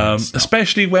 No,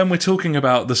 especially when we're talking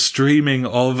about the streaming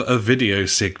of a video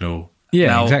signal. Yeah,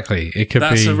 now, exactly. It could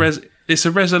be... It's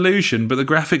a resolution, but the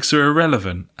graphics are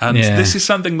irrelevant. And this is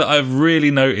something that I've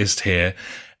really noticed here.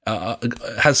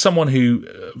 As someone who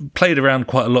played around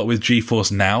quite a lot with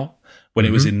GeForce Now, when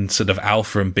it was in sort of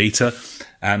alpha and beta,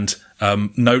 and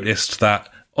noticed that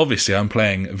obviously I'm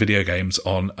playing video games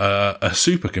on a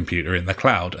supercomputer in the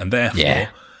cloud, and therefore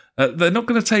they're not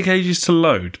going to take ages to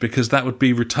load because that would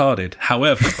be retarded.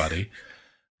 However, buddy,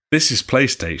 this is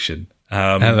PlayStation.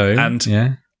 Hello.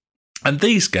 And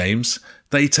these games,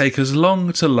 they take as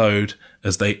long to load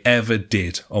as they ever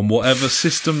did on whatever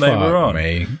system they were on.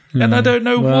 And I don't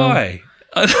know why.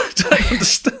 I don't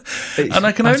understand. And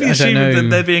I can only assume that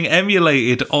they're being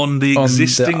emulated on the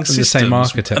existing systems. The same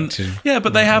architecture.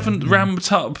 But they haven't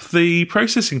ramped up the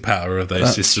processing power of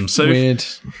those systems. So weird.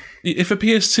 If a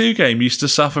PS2 game used to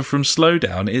suffer from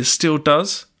slowdown, it still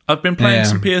does. I've been playing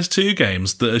some PS2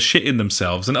 games that are shitting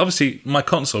themselves. And obviously, my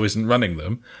console isn't running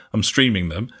them. I'm streaming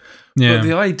them. Yeah. But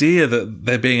the idea that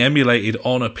they're being emulated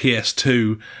on a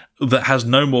PS2 that has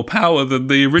no more power than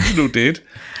the original did,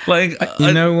 like...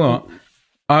 You know what?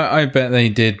 I bet they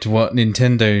did what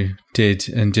Nintendo did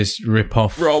and just rip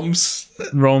off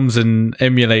ROMs and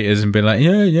emulators and be like,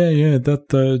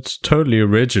 that's totally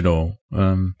original.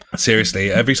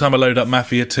 Seriously, every time I load up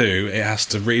Mafia 2, it has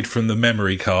to read from the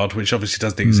memory card, which obviously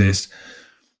doesn't exist,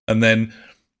 and then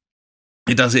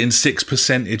it does it in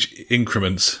 6%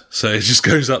 increments, so it just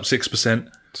goes up 6%,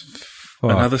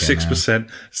 another 6%.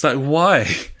 It's like,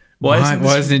 why? Why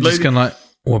isn't it just going like,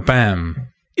 well, bam?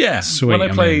 Yeah, sweet. When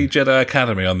I play Jedi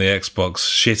Academy on the Xbox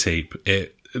shit heap,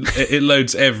 it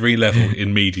loads every level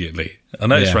immediately. I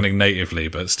know it's running natively,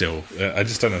 but still, I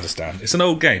just don't understand. It's an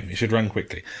old game. It should run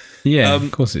quickly. Yeah,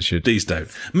 of course it should. These don't.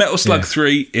 Metal Slug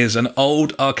 3 is an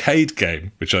old arcade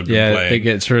game, which I've been playing. Yeah, it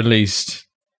gets released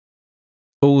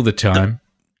all the time,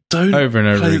 over and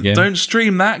over again. Don't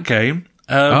stream that game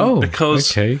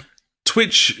because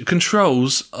Twitch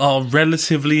controls are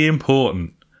relatively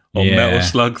important on Metal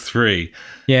Slug 3.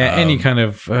 Yeah, any kind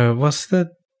of what's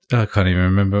the? I can't even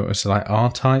remember. It's like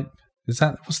R-Type. Is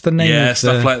that what's the name? Yeah,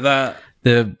 stuff like that.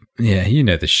 You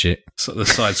know the shit. So the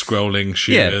side-scrolling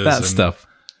shooters. Yeah, that stuff.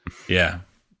 Yeah,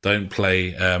 don't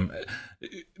play.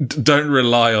 Don't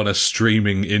rely on a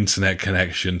streaming internet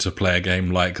connection to play a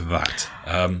game like that.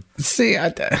 I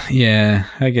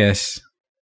guess.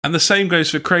 And the same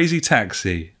goes for Crazy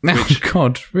Taxi. Oh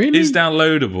God, really? Is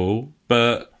downloadable,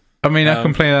 but. I mean, I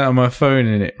can play that on my phone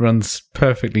and it runs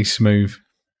perfectly smooth.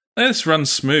 This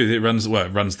runs smooth. It runs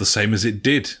the same as it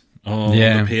did on the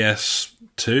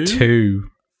PS2.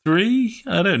 3?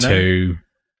 I don't know. 2.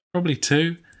 Probably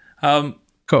 2.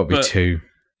 Gotta be 2.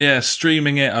 Yeah,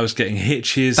 streaming it, I was getting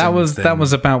hitches. That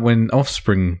was about when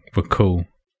Offspring were cool.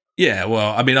 Yeah,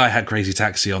 well, I mean, I had Crazy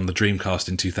Taxi on the Dreamcast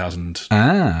in 2000.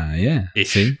 Ah, yeah.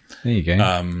 See? There you go.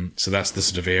 So that's the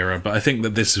sort of era. But I think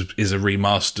that this is a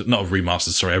repackaged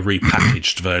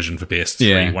version for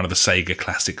PS3, one of the Sega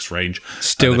Classics range.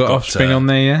 Still got Offspring on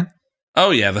there, yeah?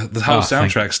 Oh, yeah, the whole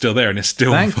soundtrack's still there, and it's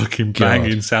still a fucking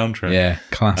banging soundtrack. Yeah,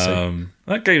 classic.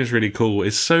 That game is really cool.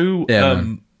 It's so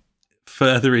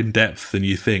further in depth than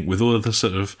you think, with all of the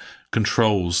sort of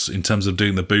controls in terms of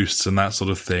doing the boosts and that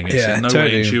sort of thing. It's in no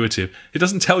way intuitive. It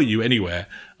doesn't tell you anywhere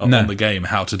on the game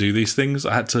how to do these things.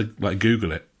 I had to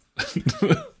Google it.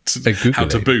 How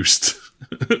to boost.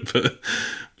 but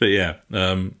yeah.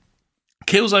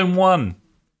 Killzone 1.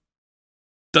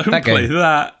 Don't play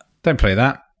that. Don't play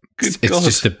that.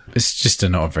 It's just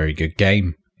not a very good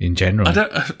game in general.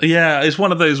 It's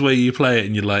one of those where you play it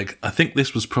and you're like, I think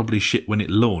this was probably shit when it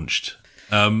launched.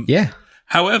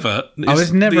 However, I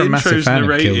was never a massive fan of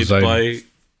Killzone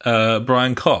by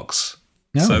Brian Cox,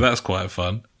 so that's quite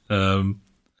fun.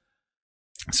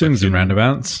 Swings and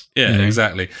roundabouts. Yeah,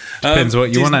 exactly. Depends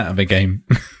what you want out of a game.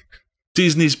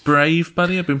 Disney's Brave,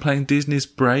 buddy. I've been playing Disney's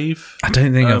Brave. I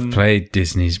don't think I've played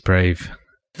Disney's Brave.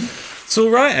 It's all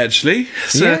right, actually.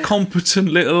 It's a competent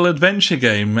little adventure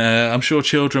game. I'm sure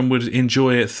children would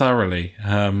enjoy it thoroughly.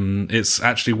 It's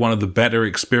actually one of the better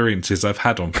experiences I've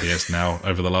had on PS Now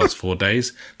over the last 4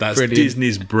 days. That's brilliant.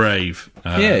 Disney's Brave.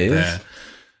 It is.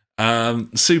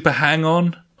 Super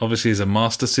Hang-On, obviously, is a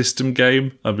Master System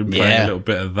game. I've been playing a little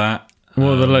bit of that.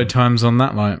 What are the load times on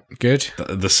that like? Good?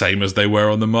 The same as they were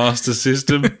on the Master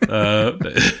System.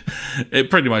 It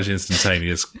pretty much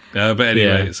instantaneous. But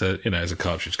anyway, it's a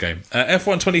cartridge game.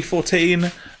 F1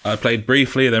 2014, I played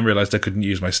briefly, then realised I couldn't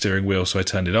use my steering wheel, so I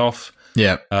turned it off.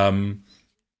 Yeah. That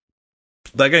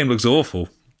game looks awful.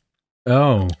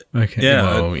 Oh, okay. Yeah.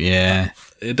 Well, yeah.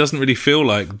 It doesn't really feel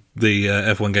like the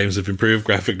F1 games have improved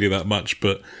graphically that much,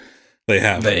 but they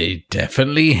have. They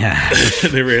definitely have.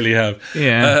 They really have.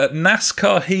 Yeah.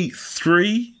 NASCAR Heat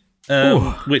 3,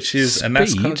 which is a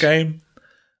NASCAR game.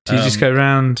 Do you just go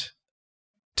around,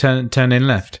 turn in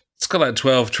left? It's got like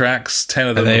 12 tracks, 10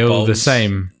 of them are they all bombs. the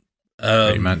same?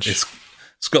 Pretty much. It's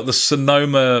got the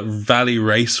Sonoma Valley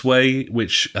Raceway,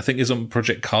 which I think is on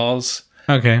Project Cars.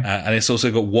 Okay. And it's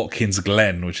also got Watkins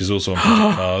Glen, which is also on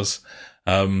Project Cars.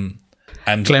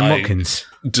 And Glenn Watkins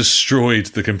destroyed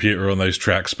the computer on those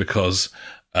tracks because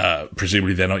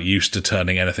presumably they're not used to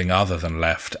turning anything other than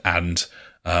left. And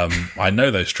I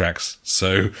know those tracks.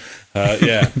 So, but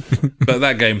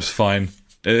that game's fine.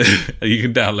 You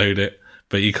can download it,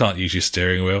 but you can't use your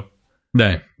steering wheel.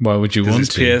 No. Why would you want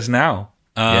it's to? PS Now.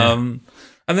 And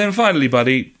then finally,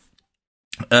 buddy,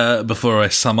 before I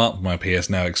sum up my PS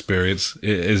Now experience,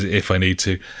 if I need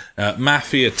to,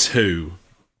 Mafia 2.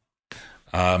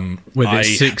 With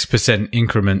its 6%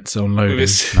 increments on loading.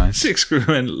 Nice.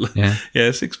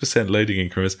 6% loading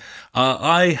increments.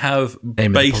 I have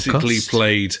basically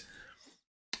played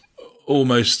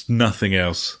almost nothing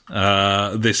else.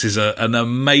 This is an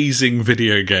amazing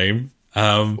video game.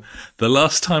 The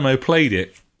last time I played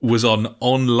it was on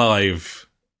OnLive,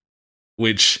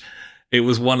 which it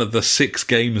was one of the 6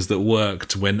 games that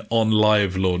worked when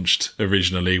OnLive launched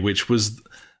originally, which was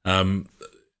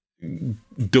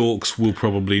dorks will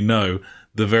probably know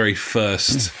the very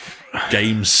first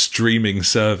game streaming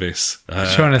service. I'm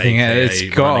trying to think, it's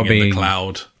got to be in the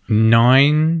cloud.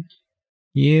 9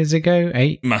 years ago,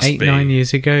 9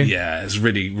 years ago. Yeah, it's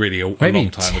really a long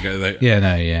time ago.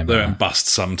 They went bust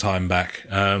some time back.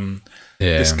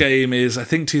 This game is, I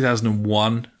think,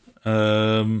 2001.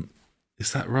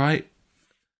 Is that right?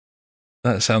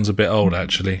 That sounds a bit old,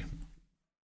 actually.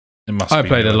 It must. I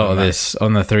played a lot of this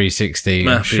on the 360.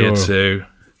 Mafia 2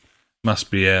 must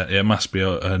be it must be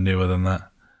newer than that.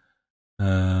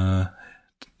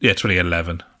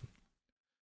 2011,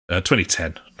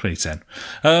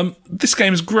 2010. This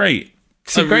game's great.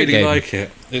 I really like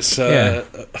it. It's a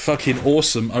fucking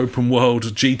awesome open world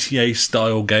GTA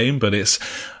style game, but it's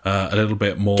a little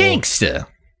bit more gangster.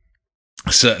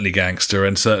 Certainly gangster,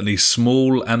 and certainly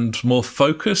small and more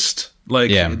focused.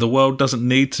 The world doesn't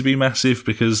need to be massive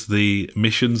because the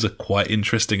missions are quite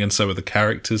interesting, and so are the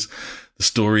characters. The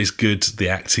story's good, the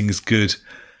acting's good.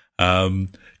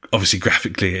 Obviously,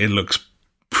 graphically, it looks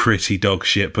pretty dog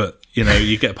shit, but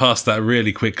you get past that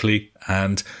really quickly.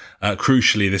 And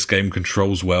crucially, this game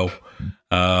controls well.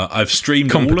 I've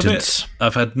streamed all of it.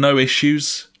 I've had no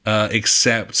issues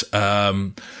except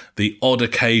the odd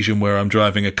occasion where I'm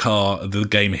driving a car, the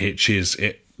game hitches,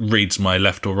 it reads my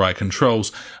left or right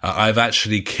controls. I've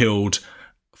actually killed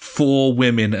 4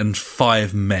 women and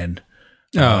 5 men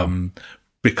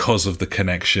because of the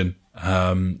connection.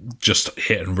 Just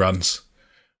hit and runs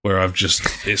where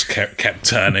it's kept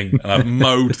turning. I've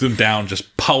mowed them down,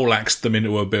 just poleaxed them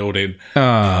into a building.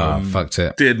 Fucked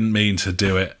it. Didn't mean to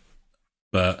do it,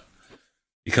 but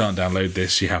you can't download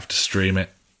this. You have to stream it.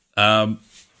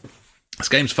 This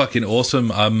game's fucking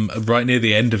awesome. I'm right near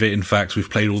the end of it. In fact, we've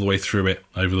played all the way through it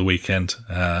over the weekend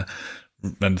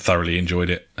and thoroughly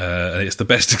enjoyed it. And it's the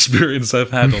best experience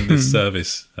I've had on this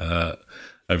service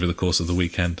over the course of the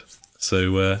weekend.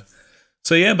 So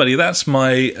yeah, buddy, that's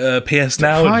my PS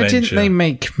Now adventure. Why didn't they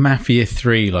make Mafia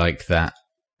 3 like that?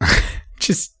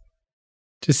 Just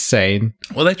saying.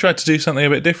 Well, they tried to do something a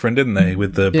bit different, didn't they?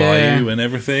 With the bayou and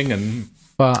everything, and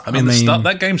but I mean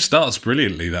that game starts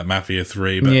brilliantly, that Mafia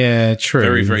 3, but true.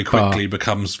 Very, very quickly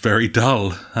becomes very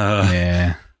dull.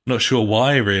 Not sure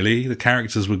why, really. The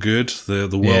characters were good, the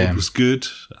world was good.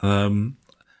 I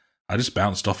just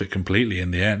bounced off it completely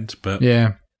in the end, but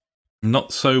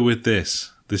not so with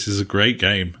this. This is a great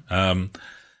game, and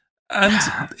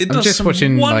it does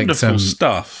some wonderful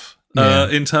stuff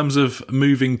in terms of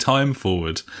moving time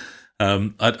forward.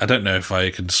 I don't know if I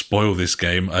can spoil this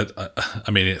game. I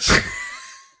mean, it's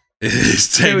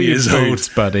It's 10 years old,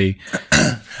 buddy.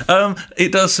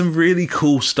 It does some really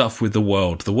cool stuff with the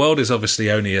world. The world is obviously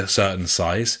only a certain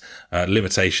size.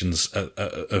 Limitations of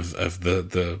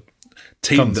the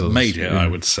team consoles, that made it, I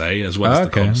would say, as well as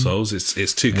the consoles. It's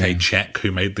 2K Czech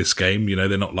who made this game. You know,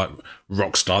 they're not like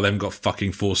Rockstar. They haven't got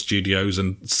fucking 4 studios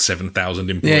and 7,000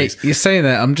 employees. Yeah, you're saying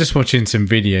that. I'm just watching some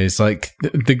videos. Like,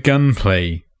 the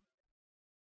gunplay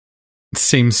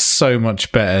seems so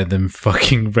much better than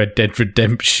fucking Red Dead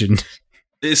Redemption.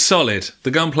 It's solid.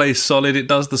 The gunplay is solid. It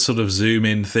does the sort of zoom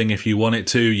in thing if you want it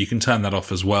to. You can turn that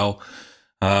off as well.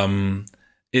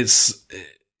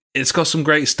 It's got some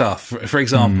great stuff. For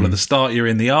example, at the start you're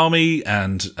in the army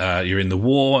and you're in the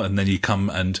war, and then you come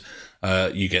and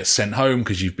you get sent home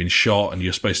because you've been shot and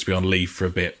you're supposed to be on leave for a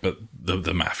bit, but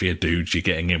the mafia dudes you're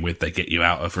getting in with, they get you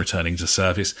out of returning to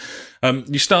service.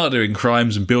 You start doing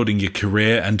crimes and building your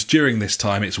career, and during this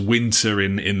time it's winter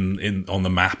in on the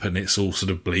map and it's all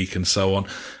sort of bleak and so on.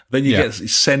 Then you get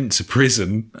sent to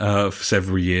prison for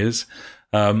several years.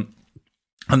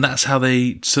 And that's how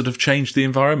they sort of change the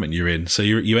environment you're in. So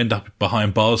you end up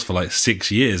behind bars for like 6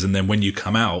 years, and then when you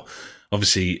come out,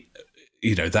 obviously,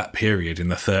 you know, that period in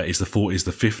the 30s, the 40s,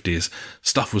 the 50s,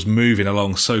 stuff was moving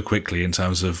along so quickly in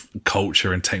terms of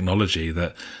culture and technology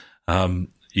that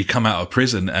you come out of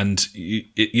prison and,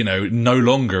 you know, no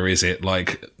longer is it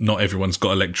like not everyone's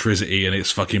got electricity and it's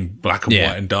fucking black and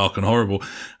white and dark and horrible.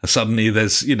 And suddenly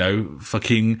there's, you know,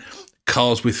 fucking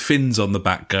cars with fins on the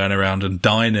back going around and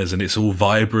diners, and it's all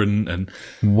vibrant and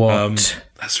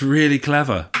that's really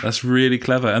clever.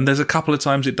 And there's a couple of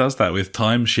times it does that with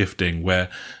time shifting where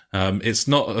it's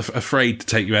not afraid to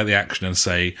take you out of the action and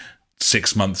say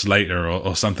 6 months later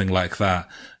or something like that.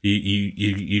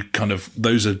 You kind of,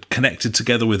 those are connected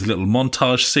together with little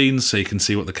montage scenes so you can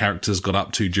see what the characters got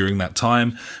up to during that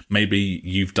time. Maybe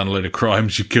you've done a load of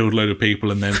crimes, you've killed a load of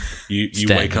people, and then you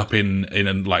wake up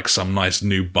in like some nice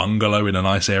new bungalow in a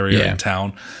nice area in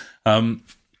town.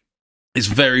 It's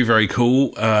very, very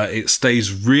cool. It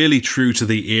stays really true to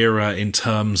the era in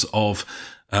terms of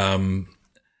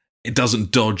it doesn't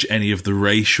dodge any of the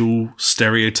racial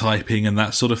stereotyping and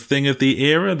that sort of thing of the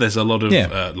era. There's a lot of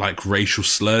like racial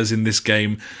slurs in this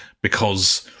game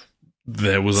because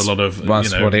there was a lot of...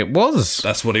 That's what it was.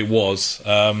 That's what it was.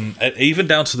 Even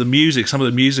down to the music. Some of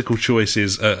the musical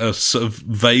choices are sort of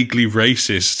vaguely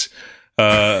racist,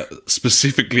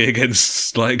 specifically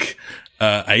against like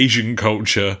Asian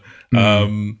culture.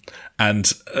 And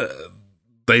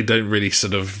they don't really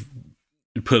sort of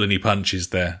pull any punches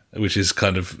there, which is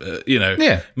kind of,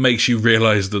 makes you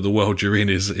realise that the world you're in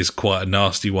is quite a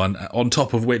nasty one. On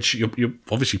top of which, you're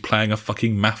obviously playing a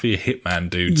fucking mafia hitman,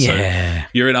 dude. Yeah. So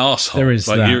you're an arsehole. There is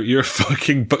like, that. You're a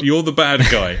fucking, but you're the bad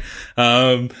guy.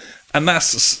 And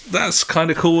that's kind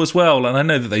of cool as well. And I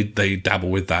know that they dabble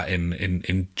with that in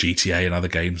GTA and other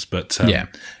games, but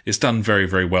it's done very,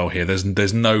 very well here.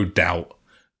 There's no doubt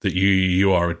that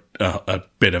you are a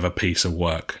bit of a piece of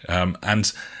work.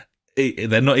 And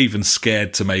they're not even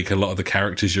scared to make a lot of the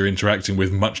characters you're interacting with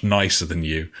much nicer than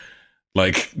you.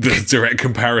 Like, the direct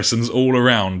comparisons all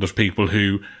around of people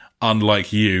who,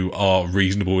 unlike you, are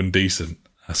reasonable and decent.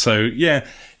 So, yeah,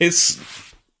 it's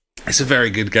a very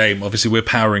good game. Obviously, we're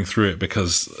powering through it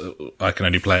because I can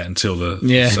only play it until the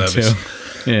service.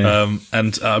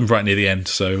 And I'm right near the end,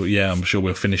 so yeah, I'm sure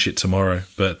we'll finish it tomorrow.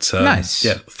 But nice.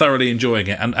 Yeah, thoroughly enjoying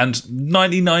it, and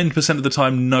 99% of the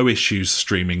time, no issues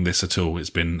streaming this at all.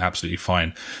 It's been absolutely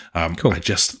fine. Cool. I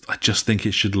just think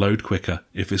it should load quicker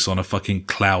if it's on a fucking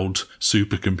cloud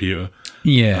supercomputer.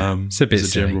 Yeah, it's a bit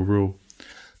silly. General rule.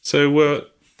 So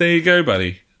there you go,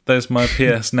 buddy. There's my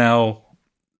PS Now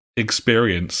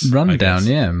experience rundown.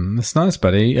 Yeah, that's nice,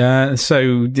 buddy.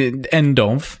 So the end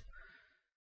of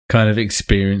kind of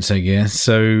experience, I guess.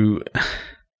 So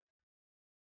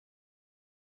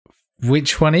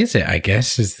which one is it, I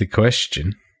guess, is the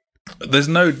question. There's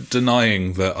no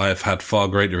denying that I've had far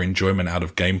greater enjoyment out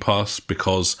of Game Pass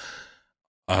because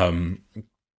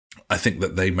I think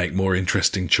that they make more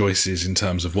interesting choices in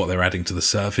terms of what they're adding to the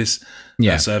service.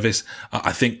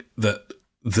 I think that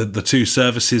the two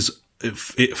services,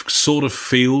 it sort of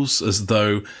feels as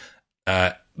though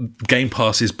Game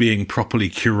Pass is being properly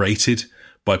curated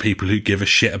by people who give a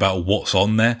shit about what's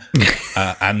on there,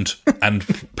 and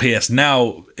PS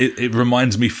Now it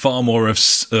reminds me far more of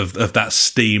that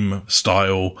Steam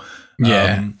style.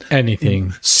 Anything,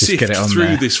 just get it on through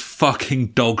there. This fucking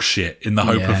dog shit in the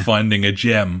hope of finding a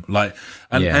gem.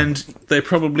 And they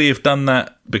probably have done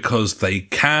that because they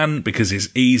can, because it's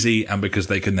easy, and because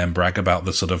they can then brag about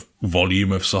the sort of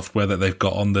volume of software that they've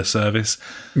got on their service.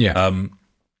 There's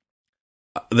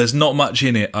not much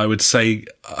in it, I would say.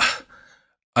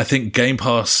 I think Game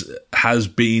Pass has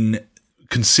been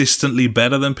consistently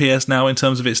better than PS Now in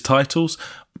terms of its titles,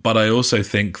 but I also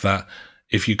think that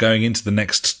if you're going into the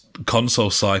next console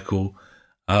cycle,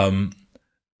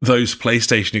 those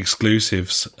PlayStation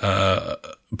exclusives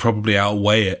probably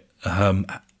outweigh it.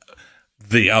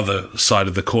 The other side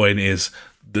of the coin is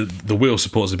the wheel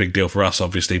support is a big deal for us,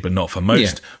 obviously, but not for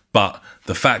most. Yeah. But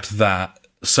the fact that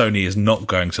Sony is not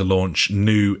going to launch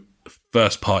new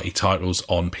first-party titles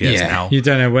on PS Now. You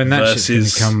don't know when that shit's going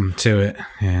to come to it.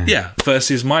 Yeah,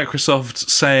 versus Microsoft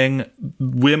saying,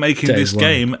 we're making this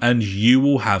game and you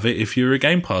will have it if you're a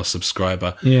Game Pass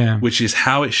subscriber. Yeah. Which is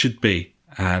how it should be.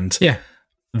 And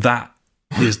that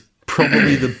is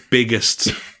probably the biggest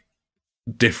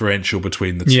differential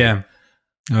between the two. Yeah,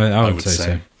 I would say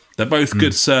so. They're both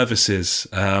good services.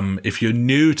 If you're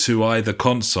new to either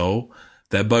console,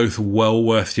 they're both well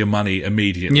worth your money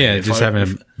immediately. Yeah, just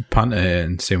having a punt at it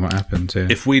and seeing what happens. Yeah.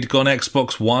 If we'd gone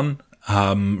Xbox One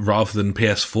rather than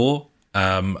PS4,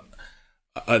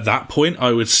 at that point,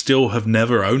 I would still have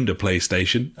never owned a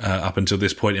PlayStation up until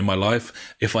this point in my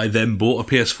life. If I then bought a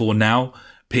PS4 now,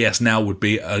 PS Now would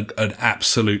be an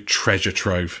absolute treasure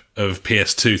trove of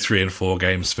PS2, 3, and 4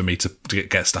 games for me to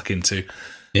get stuck into.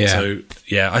 Yeah. So,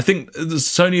 I think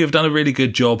Sony have done a really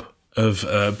good job of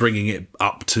bringing it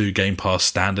up to Game Pass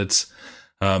standards.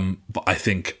 But I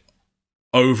think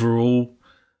overall,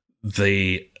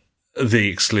 the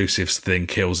exclusives thing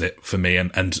kills it for me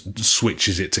and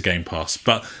switches it to Game Pass.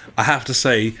 But I have to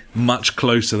say, much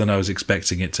closer than I was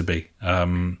expecting it to be.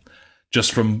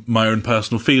 Just from my own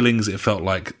personal feelings, it felt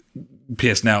like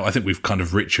PS Now, I think we've kind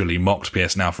of ritually mocked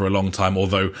PS Now for a long time,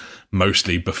 although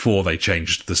mostly before they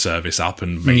changed the service up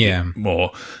and made it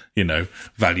more,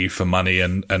 value for money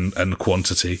and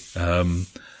quantity.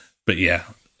 But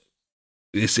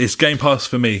it's Game Pass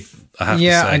for me, I have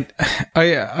to say.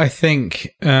 I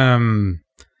think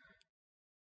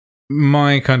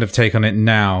my kind of take on it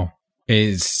now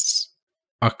is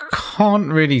I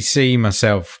can't really see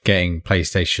myself getting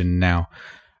PlayStation Now.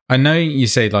 I know you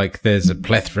say like there's a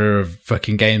plethora of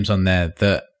fucking games on there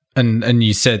that, and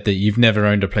you said that you've never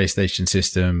owned a PlayStation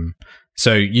system,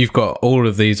 so you've got all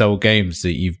of these old games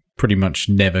that you've pretty much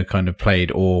never kind of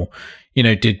played, or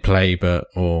did play, the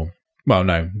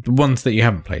ones that you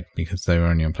haven't played because they were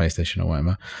only on PlayStation or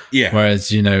whatever. Yeah.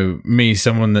 Whereas me,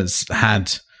 someone that's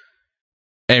had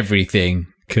everything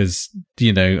because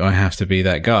I have to be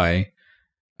that guy.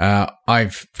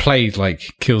 I've played like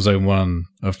Killzone 1.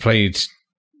 I've played.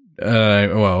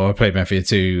 I played Mafia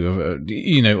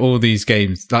 2, all these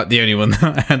games. Like the only one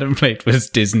that I hadn't played was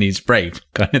Disney's Brave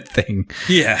kind of thing.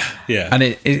 Yeah.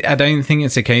 And I don't think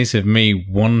it's a case of me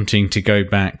wanting to go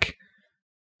back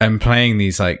and playing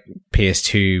these like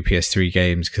PS2, PS3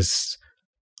 games because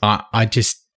I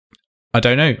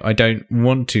don't know. I don't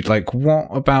want to. Like, what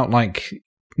about like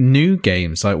new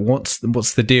games? Like, what's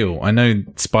the deal? I know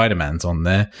Spider-Man's on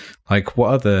there. Like, what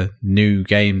other new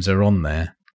games are on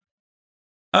there?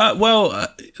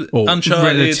 Uncharted,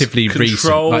 relatively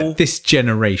Control, recent, like this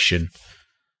generation.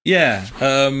 Yeah,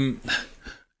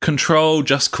 Control,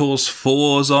 Just Cause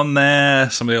 4's on there.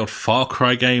 Some of the old Far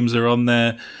Cry games are on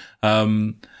there.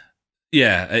 They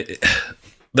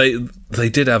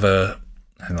did have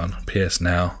PS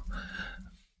Now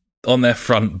on their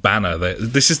front banner.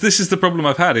 This is the problem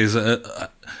I've had is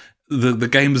the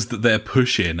games that they're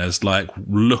pushing as like,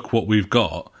 look what we've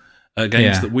got.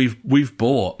 Games that we've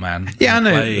bought, man. Yeah, I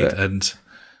know. Played, and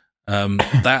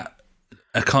that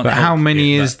I can't. But how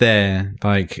many is there?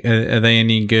 Like, are they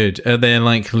any good? Are there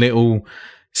like little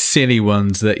silly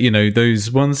ones that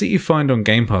those ones that you find on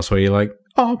Game Pass where you're like,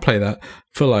 oh, I'll play that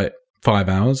for like 5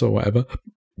 hours or whatever.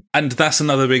 And that's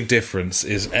another big difference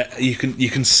is you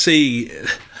can see.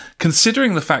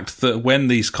 Considering the fact that when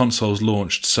these consoles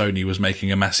launched, Sony was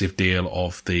making a massive deal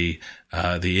of the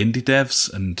indie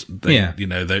devs, and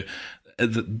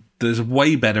there's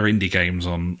way better indie games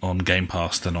on Game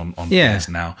Pass than on PS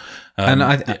Now. And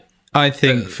I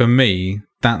think for me,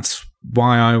 that's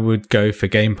why I would go for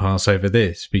Game Pass over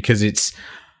this, because it's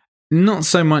not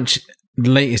so much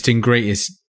latest and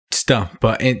greatest stuff,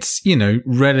 but it's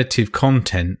relative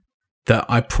content that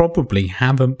I probably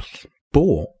haven't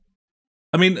bought.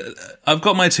 I mean, I've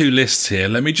got my two lists here.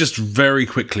 Let me just very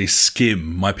quickly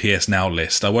skim my PS Now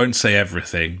list. I won't say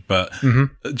everything, but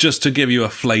just to give you a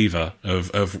flavour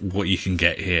of what you can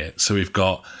get here. So we've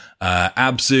got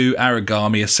Abzu,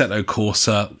 Aragami, Assetto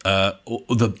Corsa,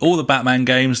 all the Batman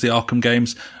games, the Arkham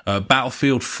games,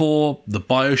 Battlefield 4, the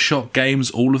Bioshock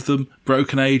games, all of them,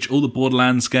 Broken Age, all the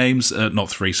Borderlands games, not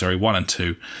 3, sorry, 1 and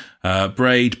 2,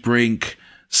 Braid, Brink,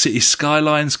 City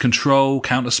Skylines, Control,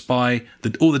 Counter Spy,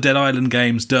 all the Dead Island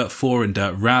games, Dirt 4 and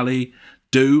Dirt Rally,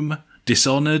 Doom,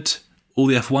 Dishonored, all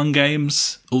the F1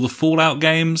 games, all the Fallout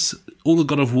games, all the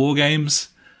God of War games,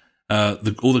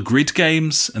 all the Grid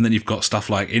games, and then you've got stuff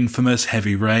like Infamous,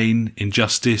 Heavy Rain,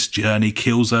 Injustice, Journey,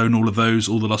 Killzone, all of those,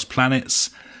 all the Lost Planets,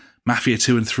 Mafia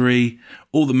 2 and 3,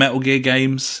 all the Metal Gear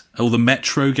games, all the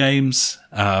Metro games,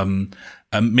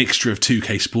 a mixture of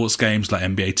 2K sports games like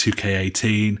NBA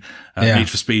 2K18, Need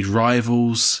for Speed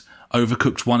Rivals,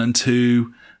 Overcooked 1 and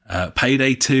 2,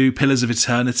 Payday 2, Pillars of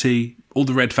Eternity, all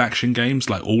the Red Faction games,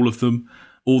 like all of them,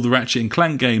 all the Ratchet and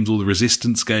Clank games, all the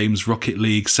Resistance games, Rocket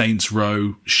League, Saints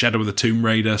Row, Shadow of the Tomb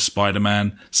Raider,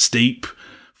 Spider-Man, Steep,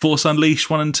 Force Unleashed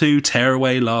 1 and 2,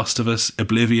 Tearaway, Last of Us,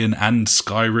 Oblivion and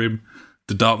Skyrim,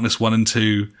 The Darkness 1 and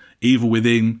 2, Evil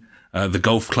Within, The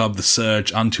Golf Club, The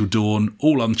Surge, Until Dawn,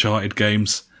 all Uncharted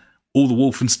games, all the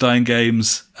Wolfenstein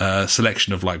games,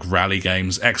 selection of like rally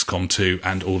games, XCOM 2,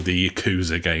 and all the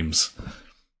Yakuza games.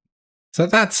 So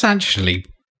that's actually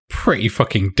pretty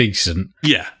fucking decent.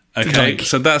 Yeah. Okay,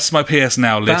 so that's my PS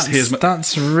Now list.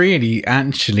 That's really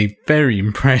actually very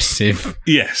impressive.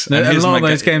 Yes. And a lot of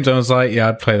those games I was like, yeah,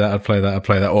 I'd play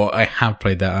that, or I have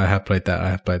played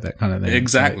that kind of thing.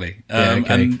 Exactly. Like,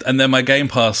 and then my Game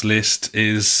Pass list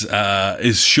is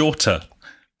shorter,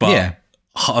 but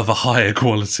of a higher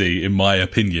quality, in my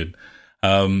opinion.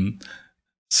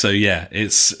 So yeah,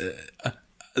 it's...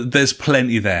 there's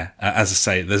plenty there. As I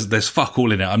say, there's fuck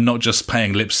all in it. I'm not just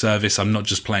paying lip service. I'm not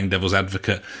just playing devil's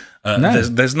advocate. No.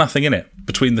 There's nothing in it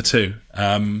between the two.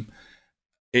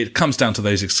 It comes down to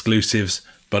those exclusives,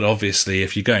 but obviously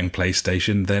if you're going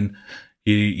PlayStation, then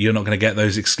you're not going to get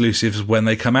those exclusives when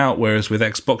they come out, whereas with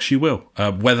Xbox you will.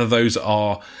 Whether those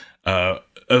are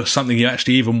something you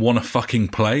actually even want to fucking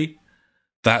play,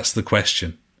 that's the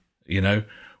question, you know?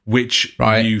 Which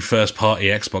new first-party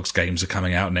Xbox games are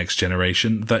coming out next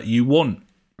generation that you want?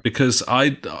 Because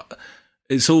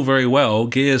it's all very well.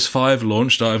 Gears 5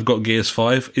 launched. I've got Gears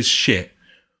 5. It's shit.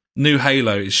 New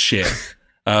Halo is shit.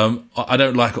 I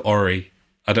don't like Ori.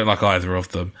 I don't like either of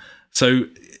them. So,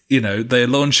 you know, they're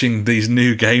launching these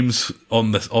new games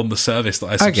on the service that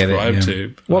I subscribe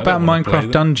to. What about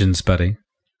Minecraft Dungeons, buddy?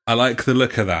 I like the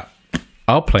look of that.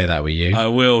 I'll play that with you. I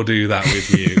will do that with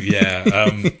you, yeah.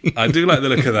 I do like the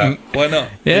look of that. Why not?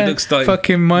 Yeah, it looks like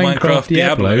fucking Minecraft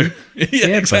Diablo.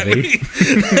 Yeah, exactly.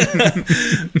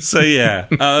 So, yeah.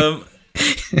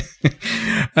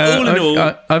 All in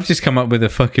all... I've just come up with a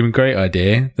fucking great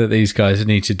idea that these guys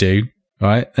need to do,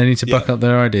 right? They need to buck up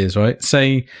their ideas, right?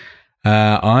 Say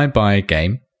I buy a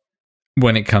game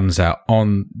when it comes out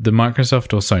on the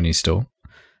Microsoft or Sony store,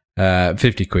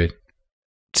 50 quid.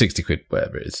 60 quid,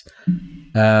 whatever it is.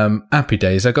 Happy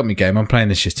days. I got my game. I'm playing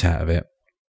the shit out of it.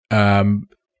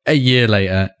 A year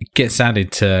later, it gets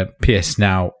added to PS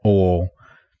Now or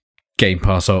Game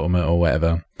Pass Ultimate or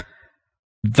whatever.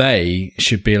 They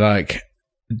should be like,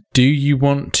 do you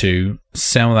want to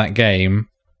sell that game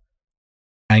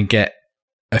and get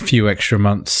a few extra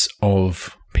months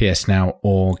of PS Now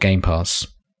or Game Pass?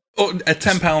 Or a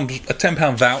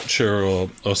 £10 voucher or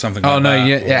something like that. Oh, no,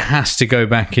 yeah, it has to go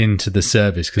back into the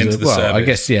service. Service. I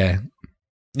guess, yeah.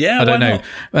 Yeah, I don't know. Not?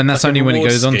 And that's like only when it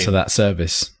goes scheme. onto that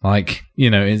service. Like, you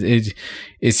know,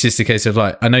 it's just a case of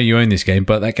like, I know you own this game,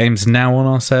 but that game's now on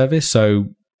our service. So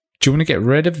do you want to get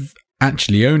rid of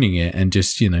actually owning it and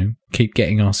just, you know, keep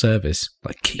getting our service?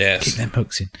 Like, keep them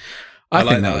hooks in. I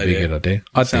think that would be a good idea.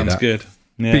 I'd do that. Sounds good.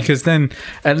 Yeah. Because then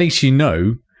at least you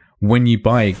know when you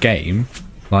buy a game,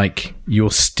 like,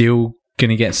 you're still going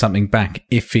to get something back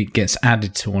if it gets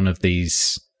added to one of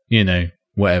these, you know,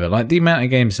 whatever. Like, the amount of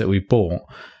games that we bought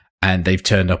and they've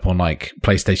turned up on, like,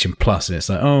 PlayStation Plus, and it's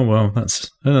like, oh, well, that's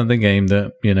another game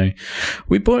that, you know,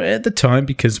 we bought it at the time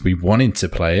because we wanted to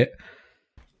play it.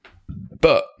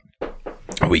 But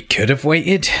we could have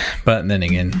waited. But then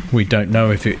again, we don't know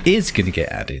if it is going to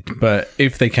get added. But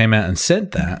if they came out and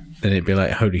said that, then it'd be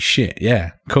like, holy shit,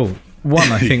 yeah, cool.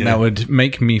 One, I think that would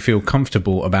make me feel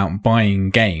comfortable about buying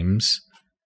games,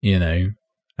 you know,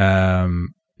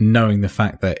 knowing the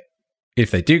fact that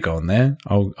if they do go on there,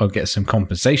 I'll get some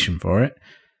compensation for it.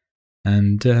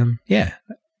 And,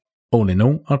 all in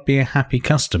all, I'd be a happy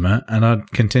customer and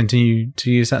I'd continue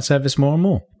to use that service more and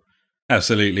more.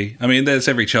 Absolutely. I mean, there's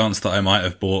every chance that I might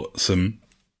have bought some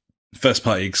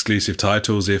first-party exclusive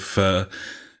titles if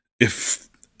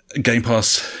Game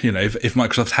Pass, you know, if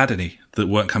Microsoft had any that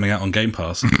weren't coming out on Game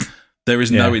Pass, there is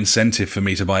no incentive for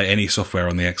me to buy any software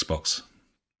on the Xbox.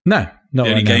 No, not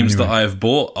the only games that I have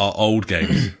bought are old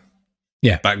games.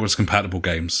 Yeah. Backwards compatible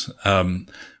games.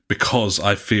 Because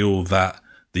I feel that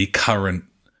the current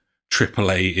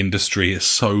AAA industry is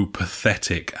so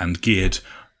pathetic and geared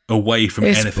away from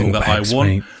anything that I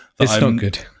want. It's not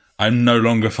good. I'm no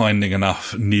longer finding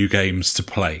enough new games to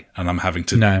play, and I'm having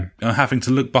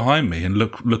to look behind me and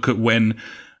look at when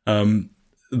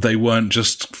they weren't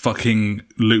just fucking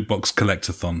loot box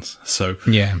collectathons. So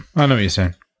yeah, I know what you're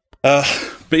saying.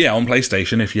 But yeah, on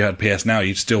PlayStation, if you had PS Now,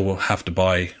 you'd still have to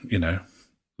buy,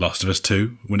 Last of Us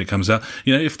 2 when it comes out.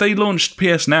 If they launched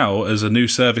PS Now as a new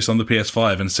service on the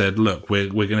PS5 and said, look, we're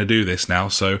going to do this now.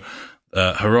 So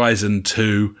Horizon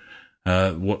 2,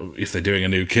 if they're doing a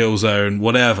new Killzone,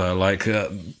 whatever,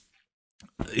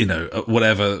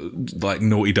 whatever, like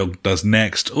Naughty Dog does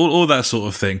next, all that sort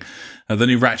of thing. The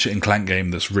new Ratchet and Clank game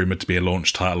that's rumoured to be a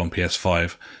launch title on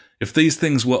PS5. If these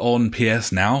things were on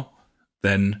PS Now,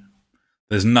 then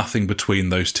there's nothing between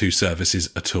those two services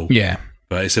at all. Yeah.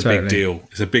 But it's a big deal.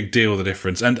 It's a big deal, the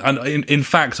difference. And in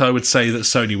fact, I would say that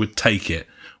Sony would take it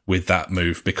with that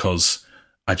move, because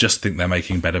I just think they're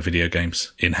making better video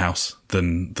games in-house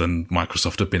than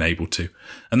Microsoft have been able to.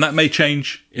 And that may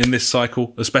change in this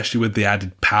cycle, especially with the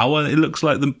added power it looks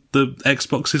like the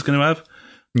Xbox is going to have.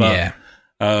 But, yeah.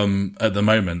 At the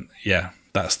moment,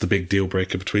 that's the big deal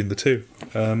breaker between the two.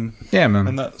 Yeah, man.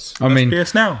 And that's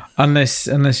PS Now. Unless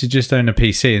you just own a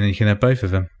PC and then you can have both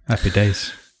of them. Happy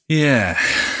days. Yeah.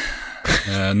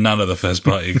 None of the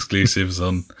first-party exclusives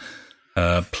on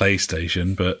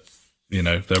PlayStation, but, they're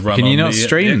run on Can you not the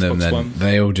stream them then? One.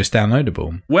 They're all just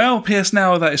downloadable. Well, PS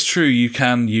Now, that is true. You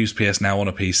can use PS Now on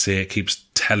a PC. It keeps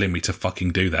telling me to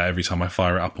fucking do that every time I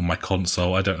fire it up on my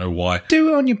console. I don't know why.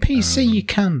 Do it on your PC, you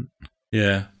can.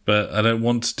 Yeah, but I don't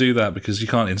want to do that because you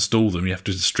can't install them. You have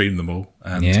to stream them all.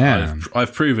 And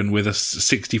I've proven with a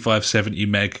 65, 70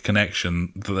 meg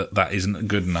connection that isn't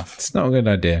good enough. It's not a good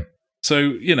idea.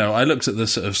 So, I looked at the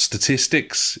sort of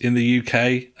statistics in the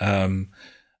UK,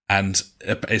 and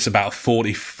it's about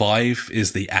 45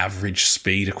 is the average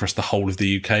speed across the whole of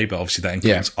the UK, but obviously that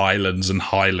includes islands and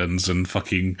highlands and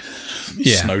fucking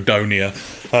Snowdonia.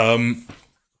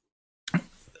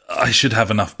 I should have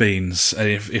enough beans.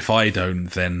 If I don't,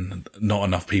 then not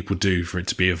enough people do for it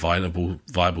to be a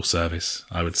viable service,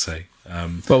 I would say.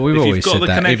 Well, we've always said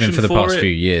that, even for the past few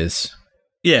years.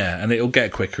 Yeah, and it'll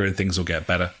get quicker and things will get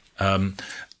better. I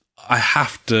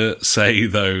have to say,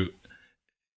 though,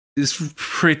 it's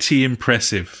pretty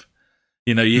impressive.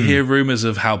 You hear rumours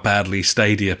of how badly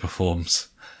Stadia performs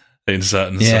in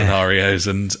certain scenarios,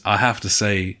 and I have to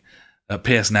say,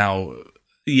 PS Now...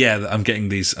 Yeah, I'm getting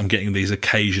these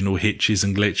occasional hitches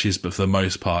and glitches, but for the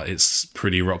most part, it's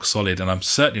pretty rock solid. And I'm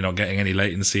certainly not getting any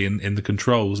latency in the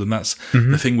controls, and that's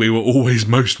the thing we were always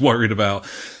most worried about.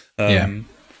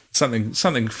 Something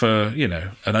for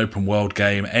an open world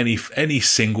game, any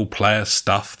single player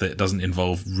stuff that doesn't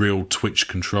involve real Twitch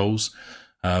controls,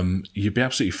 you'd be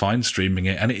absolutely fine streaming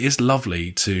it. And it is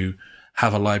lovely to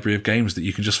have a library of games that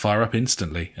you can just fire up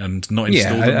instantly and not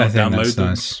install them, not download them.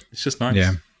 Nice. It's just nice.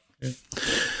 Yeah.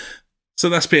 So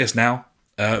that's PS Now.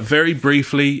 Very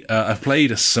briefly, I've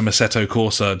played some Assetto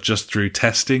Corsa just through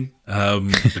testing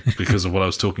because of what I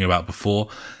was talking about before.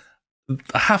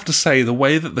 I have to say, the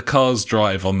way that the cars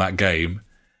drive on that game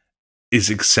is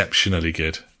exceptionally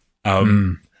good.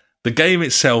 The game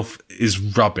itself is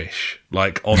rubbish,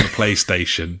 like on the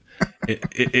PlayStation.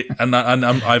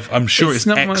 I'm sure it's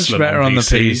not much better on the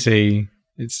PC.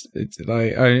 It's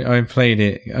like I played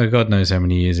it. God knows how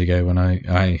many years ago when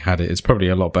I had it. It's probably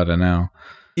a lot better now.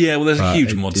 Yeah, well, there's a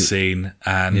huge mod scene,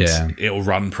 and it'll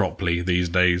run properly these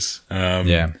days.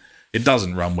 It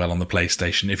doesn't run well on the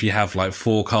PlayStation. If you have like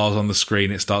 4 cars on the screen,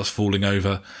 it starts falling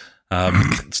over.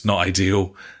 It's not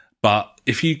ideal. But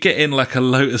if you get in like a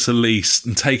Lotus Elise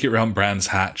and take it around Brands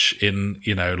Hatch in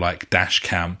like dash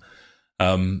cam,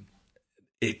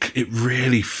 it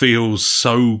really feels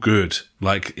so good.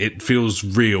 Like, it feels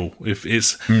real. If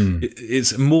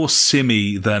it's more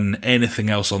simmy than anything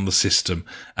else on the system.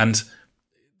 And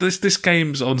this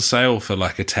game's on sale for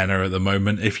like a tenner at the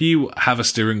moment. If you have a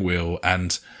steering wheel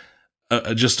and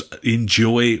just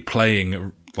enjoy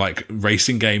playing like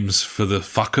racing games for the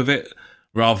fuck of it,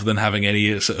 rather than having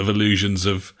any sort of illusions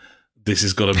of this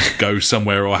has got to go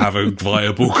somewhere or have a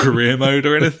viable career mode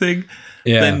or anything,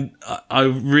 then I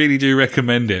really do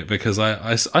recommend it, because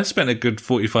I spent a good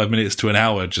 45 minutes to an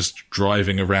hour just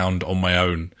driving around on my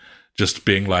own, just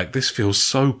being like, this feels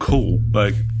so cool,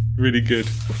 like really good.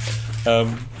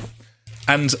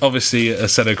 And obviously,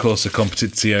 Assetto Corsa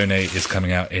Competizione is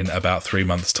coming out in about 3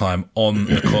 months' time on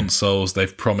the consoles.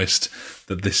 They've promised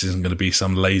that this isn't going to be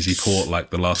some lazy port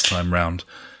like the last time round,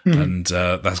 and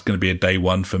that's going to be a day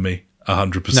one for me,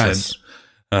 100%. Nice.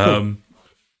 Cool.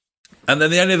 And then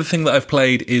the only other thing that I've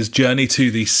played is Journey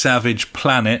to the Savage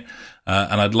Planet,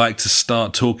 and I'd like to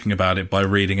start talking about it by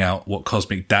reading out what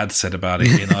Cosmic Dad said about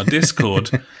it in our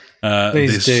Discord.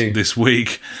 this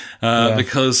week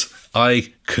because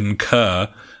I concur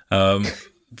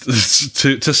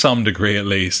to some degree at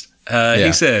least.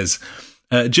 He says,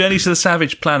 Journey to the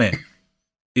Savage Planet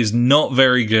is not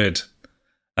very good.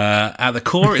 At the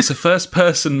core, it's a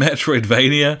first-person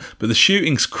Metroidvania, but the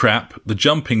shooting's crap, the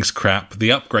jumping's crap, the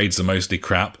upgrades are mostly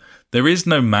crap. There is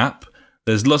no map.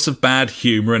 There's lots of bad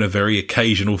humour and a very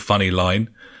occasional funny line.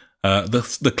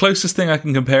 The closest thing I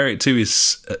can compare it to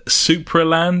is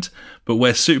Supraland, but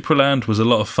where Supraland was a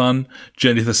lot of fun,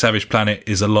 Journey to the Savage Planet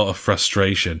is a lot of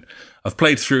frustration. I've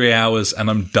played 3 hours and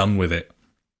I'm done with it.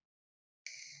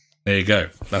 There you go.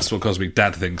 That's what Cosmic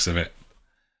Dad thinks of it.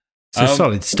 It's a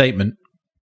solid statement.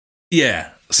 Yeah,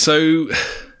 so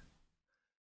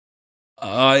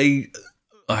I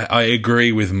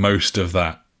agree with most of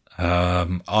that.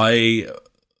 I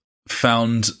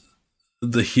found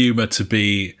the humour to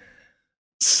be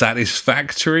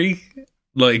satisfactory.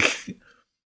 Like,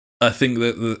 I think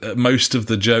that most of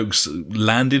the jokes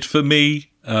landed for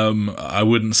me. I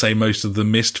wouldn't say most of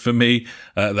them missed for me.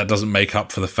 That doesn't make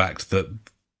up for the fact that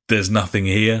there's nothing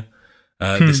here.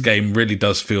 This game really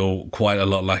does feel quite a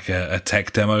lot like a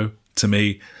tech demo to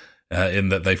me, in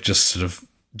that they've just sort of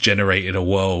generated a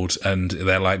world and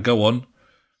they're like, go on.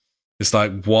 It's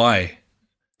like, why?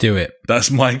 Do it.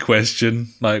 That's my question.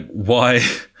 Like, why?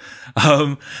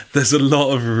 There's a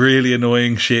lot of really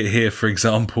annoying shit here. For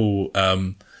example,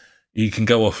 you can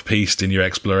go off-piste in your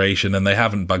exploration and they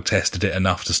haven't bug tested it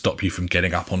enough to stop you from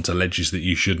getting up onto ledges that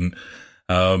you shouldn't.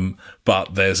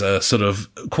 But there's a sort of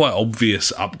quite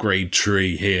obvious upgrade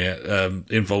tree here,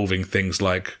 involving things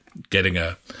like getting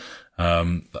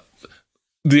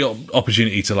the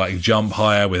opportunity to like jump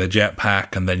higher with a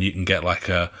jetpack, and then you can get like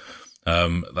a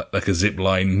zip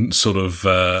line sort of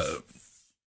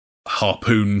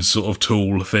harpoon sort of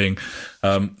tool thing.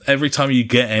 Every time you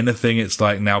get anything, it's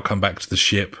like, now come back to the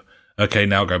ship. Okay,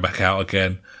 now go back out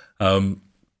again. I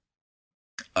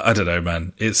don't know,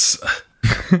 man. It's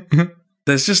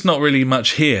there's just not really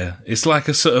much here. It's like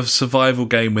a sort of survival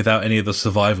game without any of the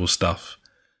survival stuff.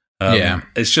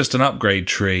 It's just an upgrade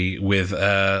tree with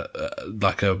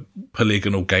like a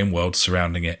polygonal game world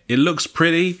surrounding it. It looks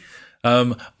pretty.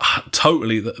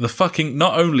 Totally. The fucking,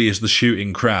 not only is the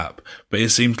shooting crap, but it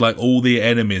seems like all the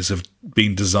enemies have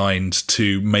been designed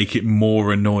to make it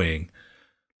more annoying.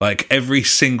 Like, every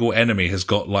single enemy has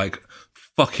got like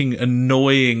fucking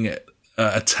annoying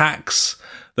attacks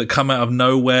that come out of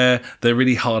nowhere. They're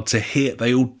really hard to hit.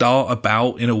 They all dart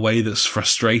about in a way that's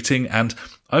frustrating. And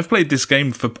I've played this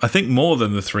game for, I think, more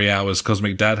than the 3 hours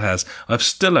Cosmic Dad has. I've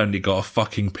still only got a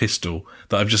fucking pistol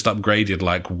that I've just upgraded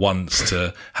like once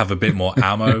to have a bit more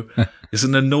ammo. It's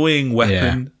an annoying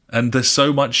weapon, and there's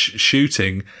so much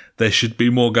shooting. There should be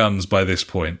more guns by this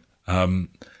point.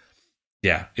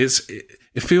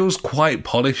 It feels quite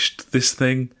polished, this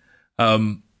thing.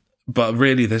 But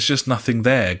really, there's just nothing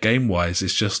there game-wise.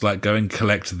 It's just like, go and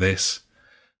collect this.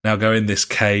 Now go in this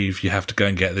cave. You have to go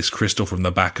and get this crystal from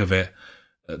the back of it.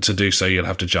 To do so, you'll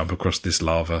have to jump across this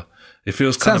lava. It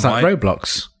feels kind of like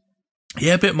Roblox.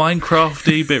 Yeah, a bit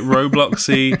Minecrafty, a bit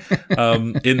Robloxy,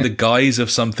 in the guise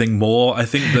of something more. I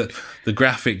think that the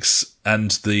graphics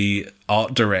and the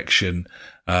art direction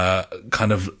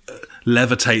kind of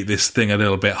levitate this thing a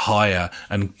little bit higher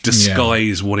and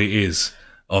disguise what it is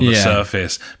on the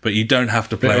surface. But you don't have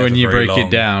to play it when you break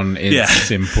it down. It's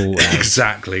simple as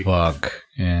exactly. Fuck.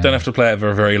 Yeah. Don't have to play it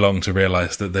for very long to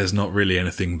realise that there's not really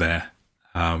anything there.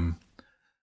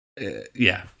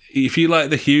 If you like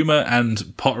the humour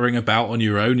and pottering about on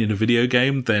your own in a video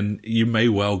game, then you may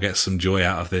well get some joy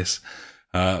out of this.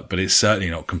 But it's certainly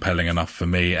not compelling enough for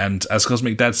me. And as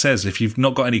Cosmic Dad says, if you've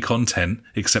not got any content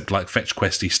except like fetch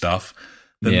questy stuff,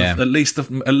 then at least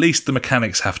the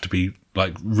mechanics have to be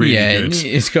like really good.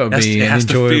 It's got to be it has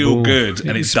to feel good,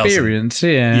 and experience.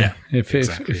 It doesn't. Yeah,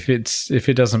 if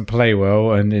it doesn't play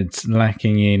well and it's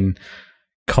lacking in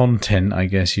content, I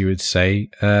guess you would say,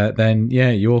 then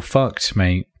you're fucked,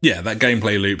 mate. Yeah, that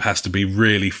gameplay loop has to be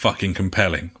really fucking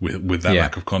compelling with that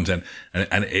lack of content,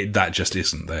 and that just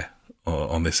isn't there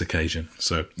on this occasion.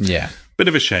 So bit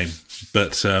of a shame,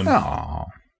 but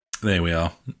there we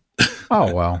are.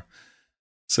 Oh well.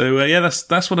 So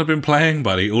that's what I've been playing,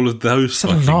 buddy. All of those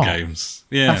fucking games.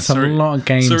 Yeah, that's a lot of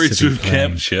games. Sorry to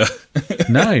capture.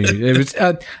 No, it was.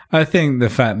 I think the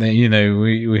fact that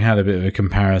we had a bit of a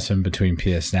comparison between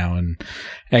PS Now and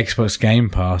Xbox Game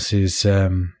Pass is,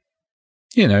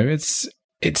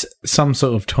 it's some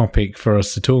sort of topic for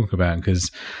us to talk about,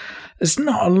 because there's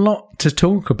not a lot to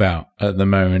talk about at the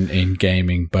moment in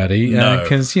gaming, buddy.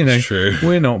 Because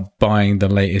we're not buying the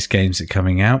latest games that are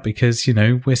coming out because we're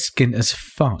skint as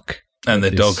fuck. And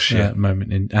their dog shit.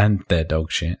 Moment and their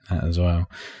dog shit, that as well.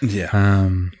 Yeah.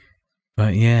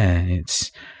 But yeah,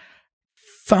 it's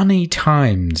funny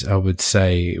times, I would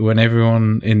say, when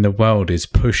everyone in the world is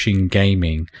pushing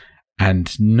gaming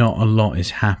and not a lot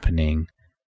is happening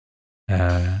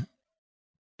in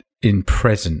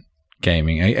present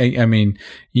gaming. I mean,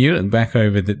 you look back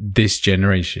over this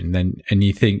generation and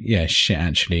you think, yeah, shit,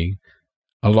 actually,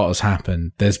 a lot has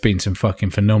happened. There's been some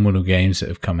fucking phenomenal games that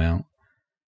have come out.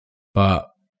 But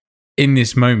in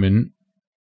this moment,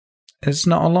 there's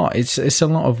not a lot. It's a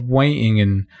lot of waiting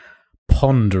and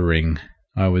pondering,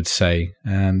 I would say.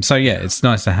 So yeah, it's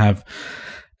nice to have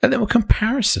a little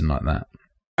comparison like that.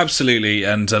 Absolutely,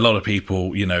 and a lot of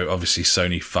people, you know, obviously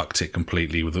Sony fucked it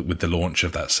completely with the launch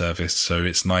of that service, so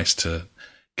it's nice to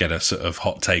get a sort of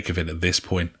hot take of it at this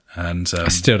point. And I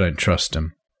still don't trust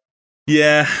them.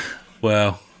 Yeah,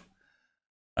 well,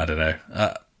 I don't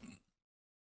know.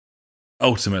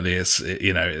 Ultimately, it's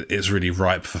really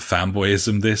ripe for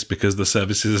fanboyism, this, because the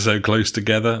services are so close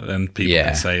together, and people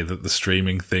can say that the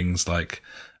streaming thing's like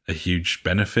a huge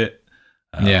benefit.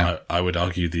 I would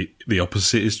argue the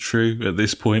opposite is true at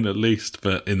this point, at least,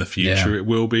 but in the future it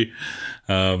will be.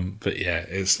 But yeah,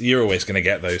 you're always going to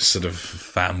get those sort of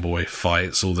fanboy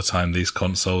fights all the time. These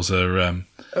consoles are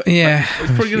it's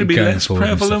probably going to be less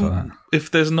prevalent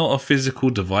if there's not a physical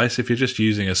device. If you're just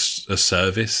using a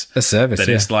service, then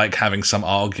it's like having some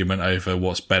argument over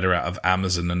what's better out of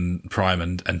Amazon and Prime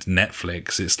and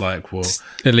Netflix. It's like, well, it's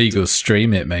illegal.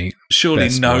 Stream it, mate. Surely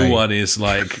one is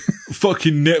like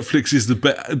fucking Netflix is the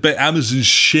best. Amazon's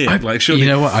shit. Surely, you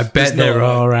know what? I bet there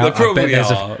are. There probably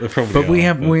are. But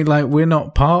we're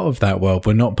not part of that world.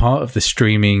 We're not part of the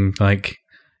streaming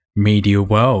media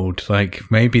world. Like,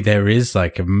 maybe there is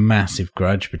like a massive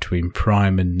grudge between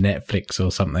Prime and Netflix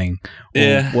or something,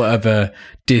 or whatever,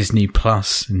 Disney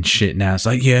Plus and shit. Now it's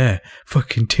like, yeah,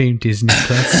 fucking Team Disney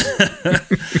Plus.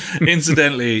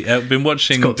 Incidentally, I've been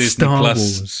watching Disney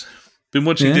Plus. Been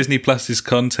watching Disney Plus's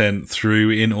content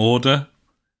through in order,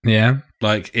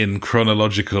 like in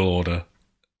chronological order,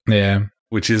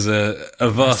 which is a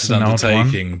vast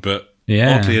undertaking, but.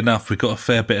 Yeah. Oddly enough, we've got a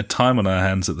fair bit of time on our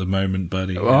hands at the moment,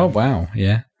 buddy. Oh, wow.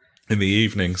 Yeah. In the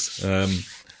evenings.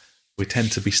 We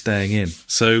tend to be staying in.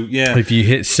 So, yeah. Have you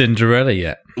hit Cinderella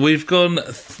yet? We've gone...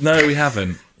 No, we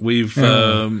haven't. We've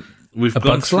gone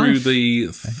through the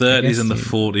 30s and the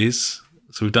 40s.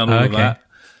 So we've done all of that.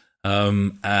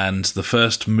 And the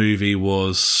first movie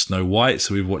was Snow White,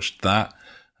 so we've watched that.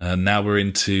 And now we're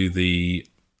into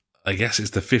I guess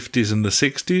it's the 50s and the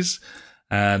 60s.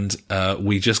 And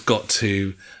we just got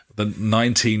to the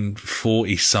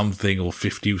 1940-something or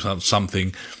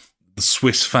 50-something, the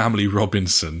Swiss Family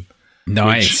Robinson.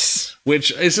 Nice.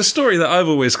 Which is a story that I've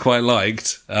always quite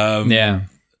liked. But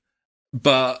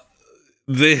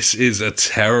this is a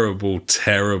terrible,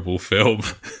 terrible film.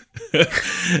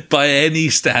 By any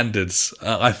standards.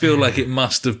 I feel like it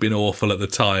must have been awful at the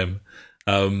time.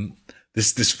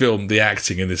 This film, the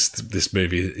acting in this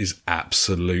movie is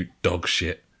absolute dog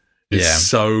shit. It's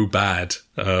so bad.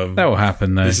 That will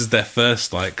happen, though. This is their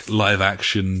first live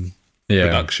action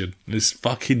production. It's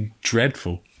fucking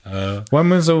dreadful. When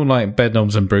was all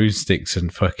Bedknobs and Broomsticks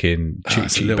and fucking Choo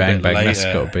Choo Bang Bang? That's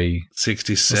got to be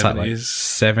 60s, 70s.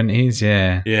 70s,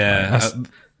 yeah. Yeah.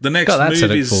 The next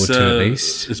movie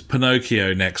is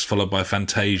Pinocchio next, followed by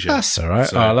Fantasia. That's all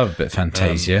right. I love a bit of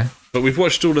Fantasia. But we've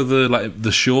watched all of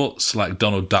the shorts, like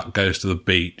Donald Duck Goes to the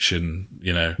Beach and,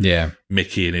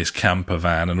 Mickey in his camper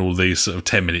van and all these sort of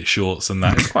 10-minute shorts, and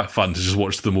that's quite fun to just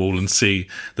watch them all and see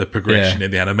the progression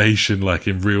in the animation, like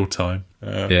in real time.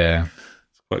 It's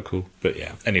quite cool. But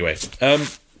yeah, anyway.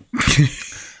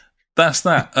 That's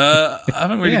that. I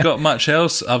haven't really got much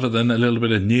else other than a little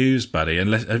bit of news, buddy.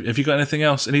 Unless, have you got anything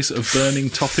else? Any sort of burning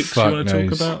topics you want to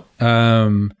talk about?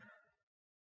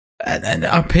 And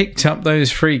I picked up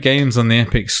those free games on the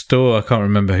Epic Store. I can't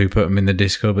remember who put them in the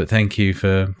Discord, but thank you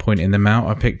for pointing them out.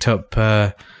 I picked up,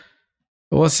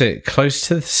 what's it, Close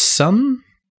to the Sun?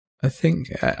 I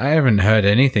think. I haven't heard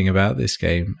anything about this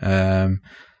game.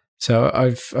 So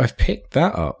I've picked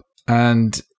that up.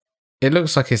 And it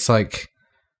looks like it's like,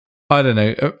 I don't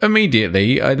know.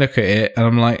 Immediately, I look at it and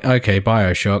I'm like, okay,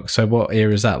 Bioshock. So what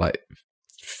era is that? Like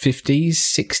 50s,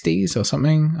 60s or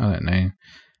something? I don't know.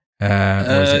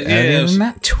 Was it earlier than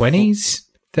that? 20s?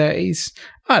 30s?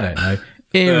 I don't know.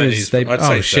 Eras.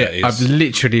 Oh, shit. 30s. I've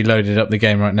literally loaded up the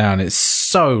game right now and it's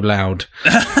so loud.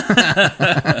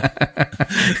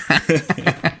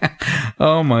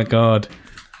 Oh, my God.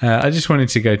 I just wanted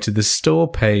to go to the store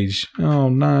page. Oh,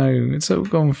 no. It's all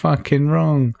gone fucking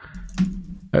wrong.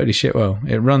 Holy shit. Well,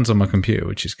 it runs on my computer,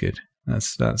 which is good.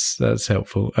 That's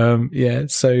helpful.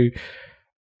 So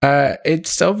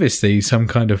It's obviously some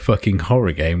kind of fucking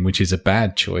horror game, which is a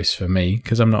bad choice for me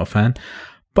because I'm not a fan.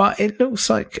 But it looks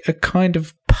like a kind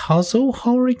of puzzle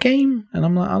horror game, and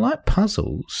I'm like, I like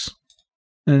puzzles,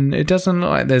 and it doesn't look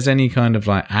like there's any kind of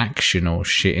like action or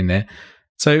shit in there.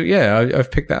 So yeah,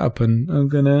 I've picked that up, and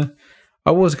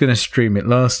I was gonna stream it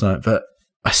last night, but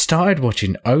I started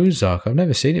watching Ozark. I've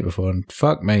never seen it before, and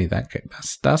fuck me,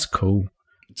 that's cool.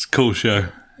 It's a cool show.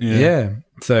 Yeah.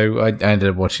 So I ended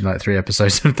up watching like 3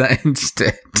 episodes of that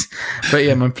instead. But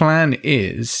yeah, my plan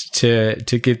is to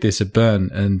give this a burn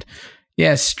and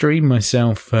stream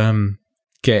myself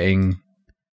getting,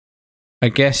 I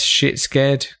guess, shit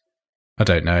scared. I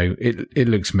don't know. It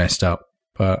looks messed up,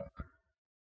 but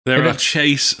there are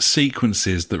chase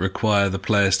sequences that require the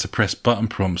players to press button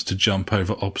prompts to jump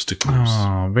over obstacles.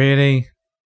 Oh, really?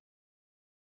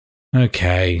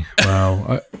 Okay.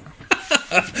 Well,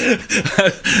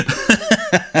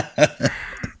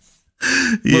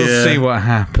 we'll see what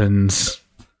happens.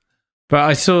 But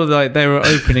I saw like they were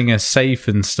opening a safe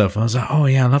and stuff. I was like, oh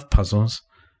yeah, I love puzzles.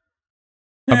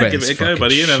 Yeah, I bet give it a go,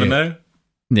 buddy. You never know.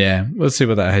 Yeah, we'll see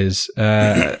what that is.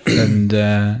 I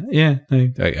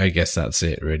guess that's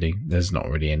it, really. There's not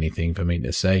really anything for me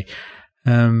to say.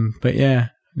 But yeah,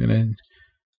 I'm gonna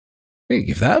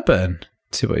give that a burn.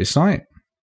 See what it's like.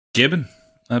 Gibbon.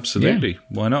 Absolutely. Yeah.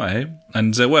 Why not, eh?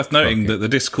 And worth noting that the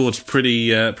Discord's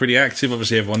pretty active.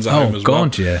 Obviously, everyone's at home as well. Oh,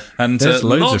 God, yeah. And there's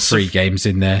loads of free games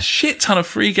in there. Shit ton of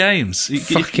free games.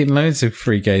 Fucking loads of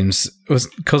free games.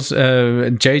 Because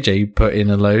JJ put in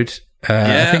a load.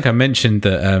 I think I mentioned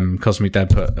that Cosmic Dad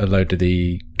put a load of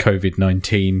the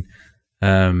COVID-19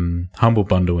 Humble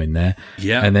Bundle in there.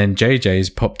 Yeah. And then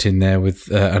JJ's popped in there with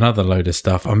another load of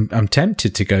stuff. I'm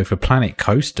tempted to go for Planet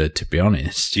Coaster, to be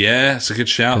honest. Yeah, it's a good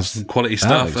shout. Some quality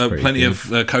stuff. Plenty of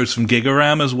codes from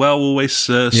Gigaram as well. Always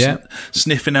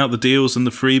sniffing out the deals and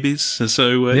the freebies.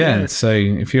 So so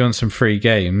if you want some free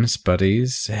games,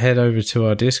 buddies, head over to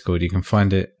our Discord. You can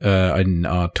find it on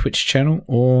our Twitch channel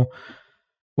or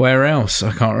where else?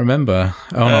 I can't remember.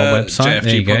 On our website.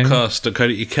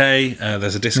 JfGpodcast.co.uk.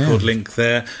 There's a Discord link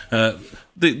there.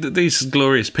 These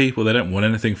glorious people, they don't want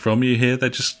anything from you here. They're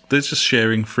just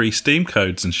sharing free Steam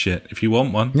codes and shit. If you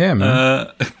want one, yeah,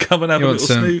 man. Come and have a little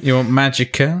snoop. You want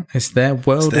Magicka? It's there.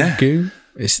 World of Goo?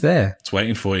 It's there. It's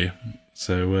waiting for you.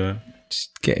 So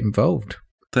just get involved.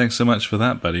 Thanks so much for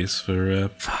that, buddies, for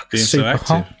being so active.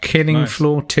 Hot. Killing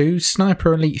Floor 2,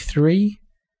 Sniper Elite 3.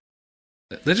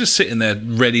 They're just sitting there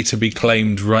ready to be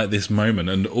claimed right this moment,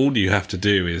 and all you have to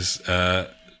do is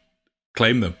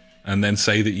claim them and then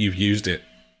say that you've used it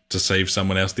to save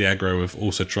someone else the aggro of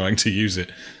also trying to use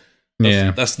it.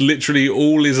 That's literally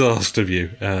all is asked of you.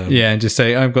 And just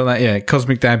say, I've got that. Yeah,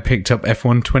 Cosmic Dad picked up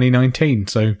F1 2019,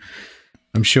 so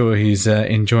I'm sure he's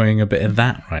enjoying a bit of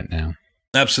that right now.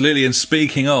 Absolutely, and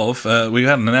speaking of, we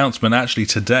had an announcement actually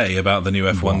today about the new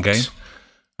F1 game,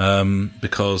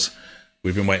 because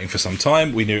we've been waiting for some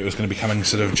time. We knew it was going to be coming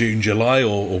sort of June, July,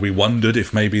 or we wondered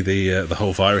if maybe the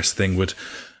whole virus thing would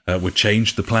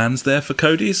change the plans there for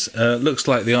Cody's. Looks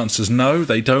like the answer's no.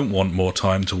 They don't want more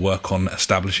time to work on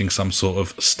establishing some sort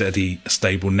of steady,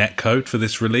 stable netcode for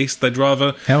this release. They'd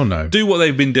rather do what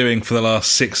they've been doing for the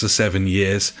last 6 or 7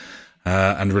 years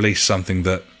and release something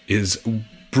that is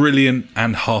brilliant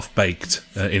and half-baked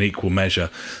in equal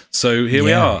measure. So here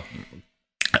we are.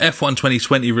 F1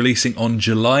 2020 releasing on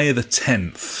July the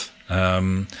 10th,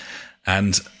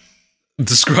 and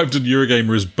described on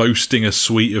Eurogamer as boasting a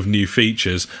suite of new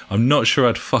features. I'm not sure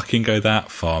I'd fucking go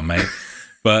that far, mate.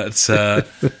 But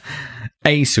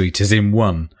a suite as in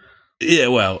one. Yeah,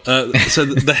 well, so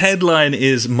the headline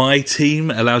is My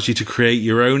Team allows you to create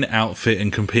your own outfit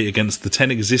and compete against the 10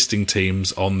 existing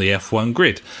teams on the F1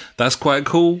 grid. That's quite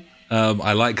cool.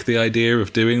 I like the idea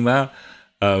of doing that.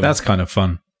 That's kind of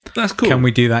fun. That's cool. Can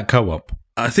we do that co-op?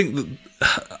 I think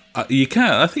that you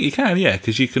can. I think you can, yeah,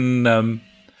 because you can...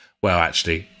 well,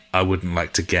 actually, I wouldn't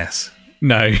like to guess.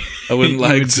 No. I wouldn't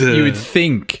like to... You would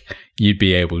think you'd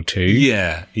be able to.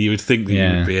 Yeah, you would think that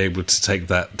you would be able to take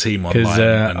that team online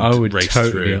and I would race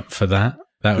totally through. Up for that.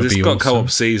 That would be awesome. It's got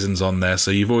co-op seasons on there, so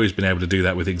you've always been able to do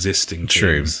that with existing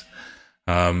teams.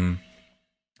 True.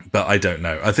 But I don't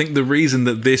know. I think the reason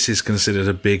that this is considered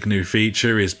a big new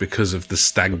feature is because of the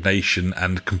stagnation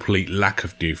and complete lack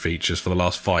of new features for the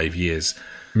last 5 years.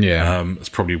 Yeah. It's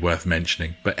probably worth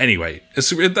mentioning. But anyway,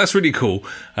 that's really cool.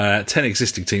 10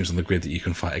 existing teams on the grid that you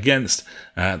can fight against.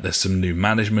 There's some new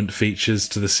management features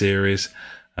to the series.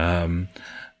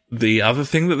 The other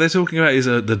thing that they're talking about is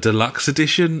the deluxe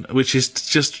edition, which is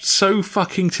just so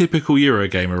fucking typical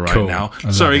Eurogamer right now.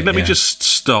 Sorry, let me just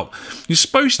stop. You're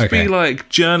supposed to be like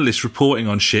journalists reporting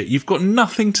on shit. You've got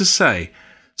nothing to say.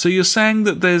 So you're saying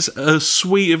that there's a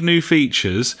suite of new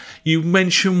features. You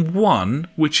mention one,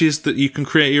 which is that you can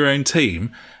create your own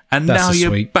team. And now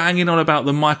you're banging on about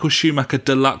the Michael Schumacher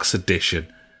Deluxe Edition,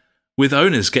 with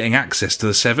owners getting access to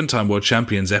the 7-time world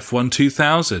champions F1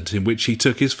 2000, in which he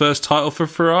took his first title for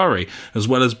Ferrari, as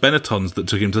well as Benetton's that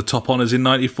took him to top honours in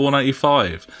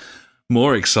 94-95.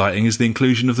 More exciting is the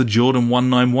inclusion of the Jordan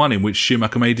 191, in which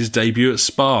Schumacher made his debut at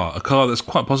Spa, a car that's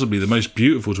quite possibly the most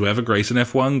beautiful to ever grace an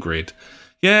F1 grid.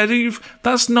 Yeah,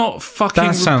 that's not fucking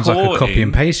That sounds reporting. like a copy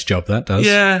and paste job, that does.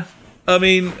 Yeah. I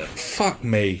mean, fuck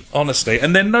me, honestly.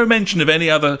 And then no mention of any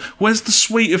other... Where's the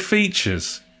suite of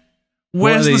features?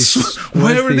 Where are the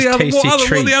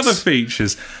other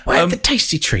features? Where are the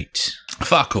tasty treats?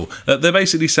 Fuck all. They're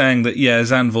basically saying that,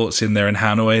 Zandvoort's in there in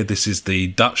Hanoi. This is the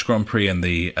Dutch Grand Prix and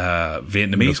the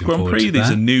Vietnamese Grand Prix. These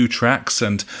are new tracks,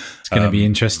 and it's going to be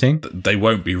interesting. They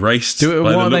won't be raced.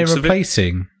 What are they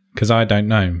replacing? Because I don't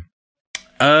know.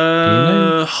 Do you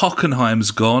know?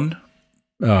 Hockenheim's gone.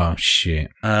 Oh,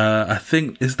 shit. I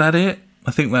think... Is that it?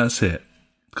 I think that's it.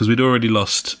 Because we'd already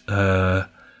lost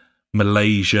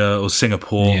Malaysia or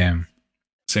Singapore. Yeah.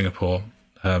 Singapore.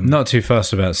 Not too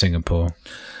fast about Singapore.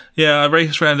 Yeah, I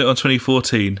raced around it on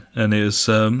 2014, and it's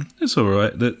all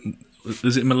right.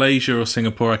 Is it Malaysia or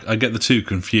Singapore? I get the two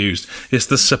confused. It's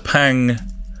the Sepang...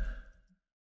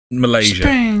 Malaysia.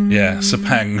 Sepang. Yeah,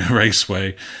 Sepang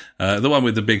Raceway. The one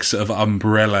with the big sort of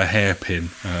umbrella hairpin.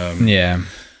 Yeah.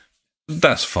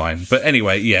 That's fine. But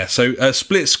anyway, yeah, so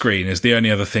split screen is the only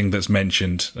other thing that's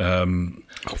mentioned.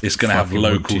 It's going to have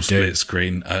local split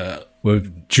screen.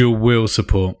 With dual wheel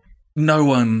support. No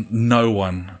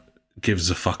one gives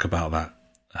a fuck about that.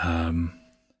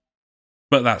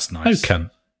 But that's nice. No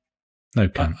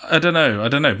cunt. I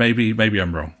don't know. Maybe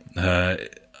I'm wrong.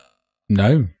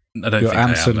 No. I don't You're think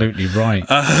absolutely right.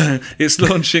 It's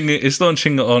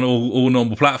launching on all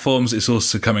normal platforms. It's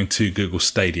also coming to Google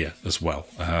Stadia as well.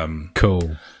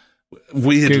 Cool.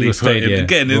 Weirdly Google Stadia,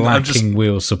 again, I'm just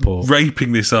wheel support.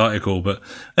 Raping this article, but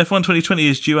F1 2020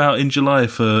 is due out in July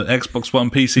for Xbox One,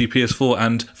 PC, PS4,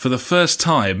 and for the first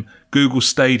time, Google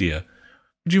Stadia.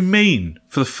 What do you mean?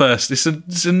 For the first, it's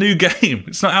a new game.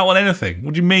 It's not out on anything.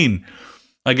 What do you mean?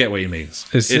 I get what he means.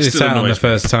 It's out on the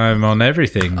first time on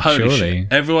everything. Holy surely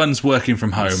shit. Everyone's working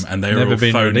from home, and they're all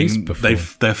phoning.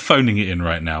 They're phoning it in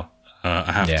right now.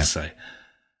 I have to say.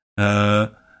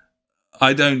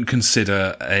 I don't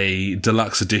consider a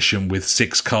deluxe edition with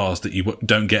 6 cars that you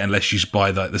don't get unless you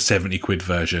buy the 70 quid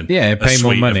version. Yeah, pay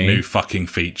more money. Of new fucking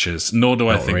features. Nor do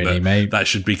I think that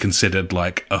should be considered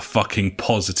like a fucking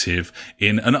positive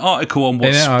in an article on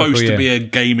what's supposed to be a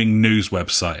gaming news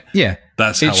website. Yeah,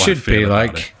 that's how I feel about it. It should be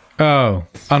like, oh,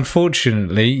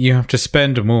 unfortunately, you have to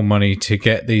spend more money to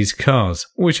get these cars,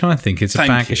 which I think is a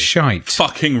bag of shite.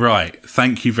 Fucking right.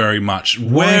 Thank you very much.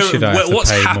 Why should I have to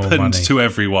what's pay more happened money? To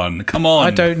everyone? Come on.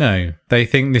 I don't know. They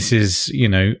think this is,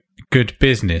 good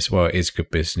business. Well, it is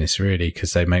good business, really,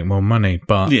 because they make more money.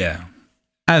 But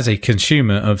as a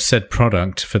consumer of said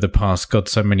product for the past God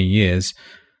so many years,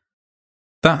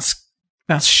 that's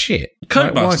shit.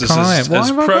 Codemasters has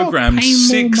programmed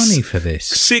money for this?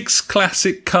 6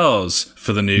 classic cars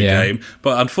for the new game,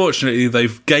 but unfortunately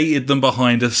they've gated them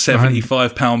behind a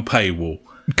 £75 paywall.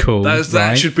 Cool.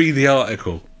 That should be the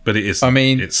article, but it isn't. I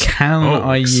mean, can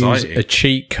I use a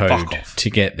cheat code to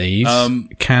get these?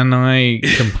 Can I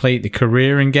complete the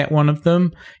career and get one of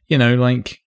them?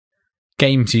 Like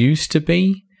games used to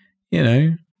be.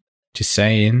 Just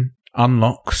saying,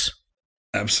 unlocks.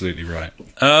 Absolutely right.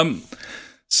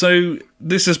 So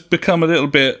this has become a little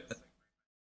bit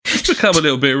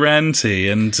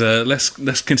ranty, and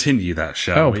let's continue that,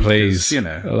 shall we? Oh, please!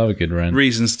 I love a good rant.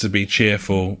 Reasons to be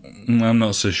cheerful. I'm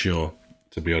not so sure,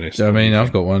 to be honest. I mean,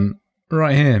 I've got one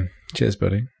right here. Cheers,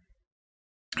 buddy.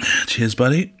 Cheers,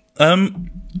 buddy. The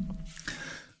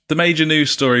major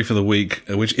news story for the week,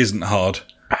 which isn't hard,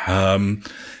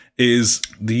 is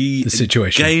the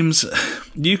situation. Games.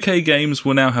 UK games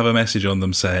will now have a message on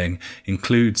them saying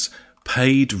includes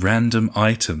paid random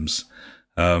items,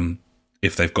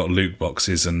 if they've got loot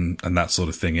boxes and that sort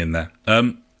of thing in there.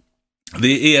 The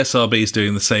ESRB is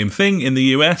doing the same thing in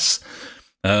the US.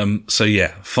 So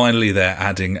yeah, finally they're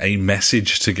adding a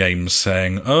message to games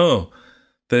saying, oh,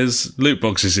 there's loot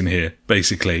boxes in here,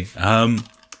 basically.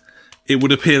 It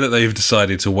would appear that they've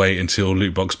decided to wait until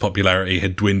loot box popularity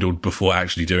had dwindled before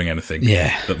actually doing anything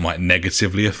that might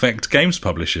negatively affect games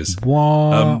publishers.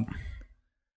 What?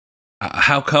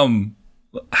 How come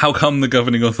the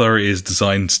governing authority is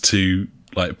designed to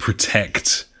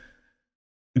protect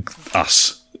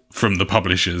us from the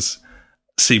publishers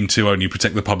seem to only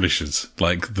protect the publishers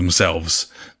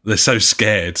themselves? They're so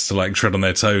scared to tread on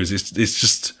their toes. It's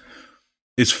just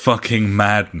is fucking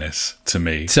madness to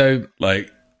me. So, like,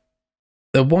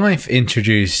 the wife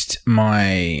introduced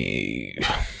my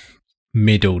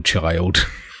middle child,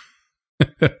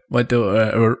 my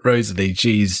daughter Rosalie.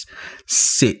 She's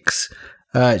 6.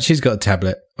 She's got a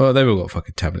tablet. Oh, they've all got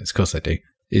fucking tablets. Of course they do.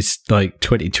 It's like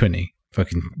 2020.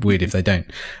 Fucking weird if they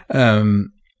don't.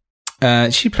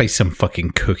 She plays some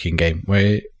fucking cooking game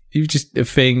where you just a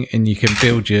thing and you can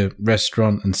build your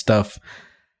restaurant and stuff.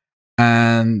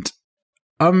 And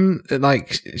I'm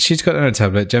like, she's got her own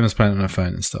tablet. Gemma's playing on her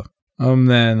phone and stuff. I'm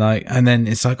there like, and then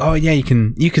it's like, oh yeah, you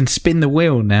can spin the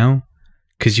wheel now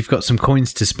because you've got some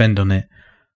coins to spend on it.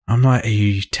 I'm like, are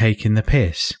you taking the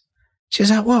piss? She's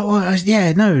like, what?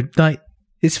 Yeah, no, like,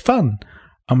 it's fun.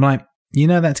 I'm like,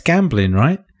 that's gambling,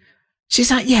 right? She's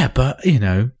like, yeah, but,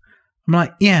 I'm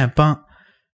like, yeah, but,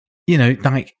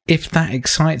 like, if that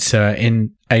excites her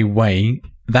in a way,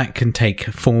 that can take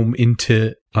form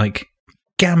into, like,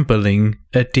 gambling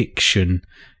addiction.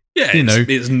 Yeah,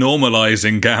 it's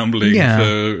normalising gambling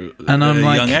for and I'm a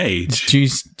like, young age. Do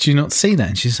you not see that?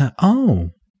 And she's like, oh,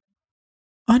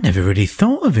 I never really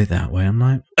thought of it that way. I'm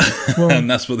like, well, and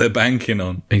that's what they're banking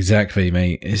on. Exactly,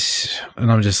 mate.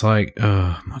 And I'm just like,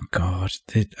 oh my God.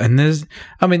 And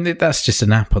that's just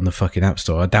an app on the fucking App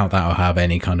Store. I doubt that'll have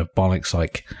any kind of bollocks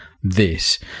like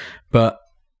this. But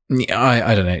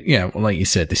I don't know. Yeah, well, like you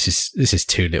said, this is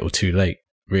too little, too late,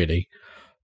 really.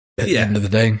 At the end of the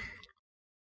day.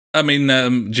 I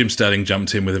mean, Jim Sterling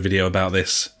jumped in with a video about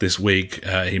this week.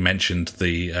 He mentioned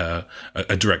a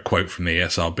direct quote from the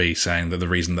ESRB saying that the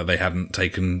reason that they hadn't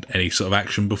taken any sort of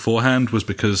action beforehand was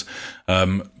because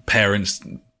parents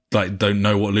don't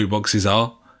know what loot boxes are.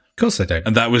 Of course they don't.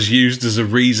 And that was used as a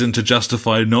reason to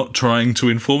justify not trying to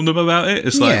inform them about it.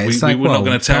 It's like, we're not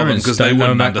going to tell them because they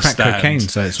wouldn't understand. Crack cocaine,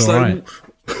 so it's all right.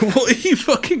 What are you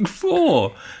fucking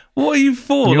for? What are you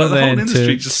for? You're the there whole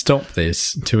industry to stop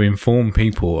this, to inform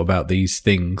people about these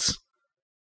things.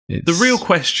 The real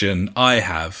question I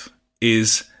have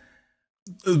is,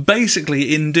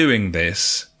 basically in doing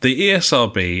this, the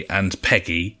ESRB and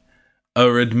PEGI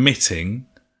are admitting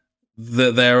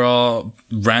that there are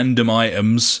random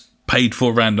items, paid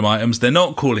for random items. They're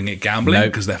not calling it gambling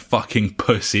because they're fucking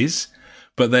pussies,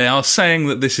 but they are saying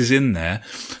that this is in there.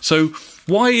 So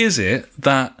why is it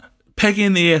that PEGI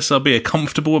and the ESRB are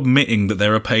comfortable admitting that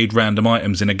there are paid random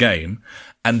items in a game,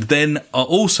 and then are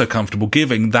also comfortable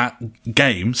giving that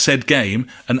said game,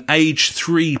 an age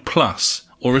 3+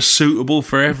 or a suitable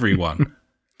for everyone?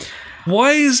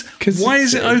 Why is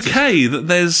it okay that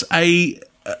there's a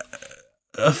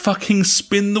fucking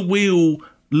spin the wheel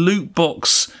loot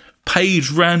box paid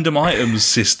random items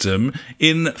system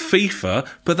in FIFA,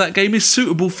 but that game is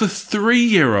suitable for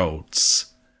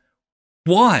 3-year-olds?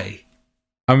 Why?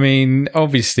 I mean,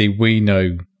 obviously, we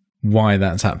know why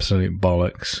that's absolute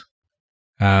bollocks.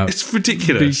 It's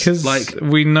ridiculous. Because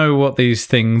we know what these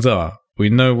things are. We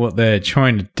know what they're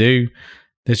trying to do.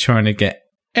 They're trying to get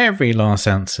every last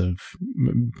ounce of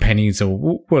pennies or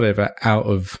whatever out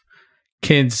of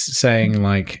kids saying,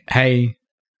 like, hey,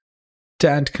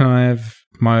 Dad, can I have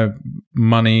my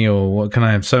money, or what, can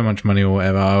I have so much money or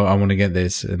whatever? I want to get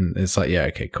this. And it's like, yeah,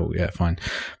 okay, cool, yeah, fine.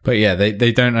 But yeah,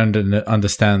 they don't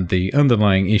understand the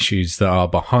underlying issues that are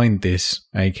behind this,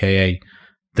 aka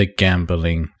the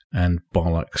gambling and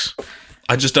bollocks.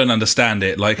 I just don't understand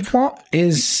it. Like, what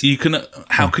is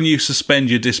how can you suspend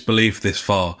your disbelief this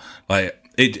far? Like,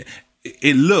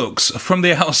 it looks from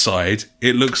the outside,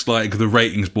 it looks like the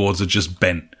ratings boards are just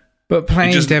bent. But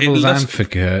playing devil's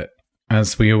advocate,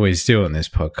 as we always do on this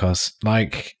podcast,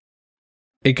 like,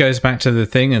 it goes back to the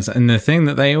thing, and the thing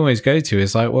that they always go to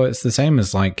is like, well, it's the same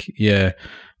as like your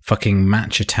fucking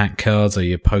match attack cards or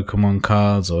your Pokemon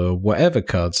cards or whatever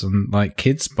cards, and like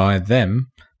kids buy them.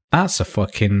 That's a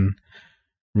fucking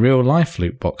real life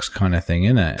loot box kind of thing,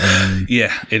 isn't it? And,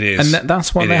 yeah, it is, and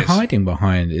that's what they're hiding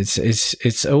behind.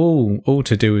 It's all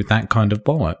to do with that kind of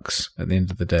bollocks. At the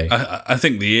end of the day, I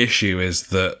think the issue is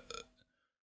that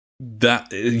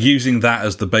using that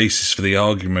as the basis for the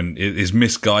argument is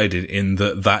misguided, in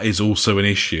that is also an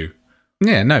issue.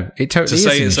 Yeah, no, it totally is. To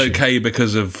say it's okay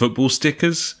because of football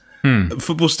stickers,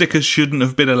 football stickers shouldn't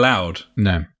have been allowed.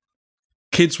 No.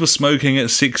 Kids were smoking at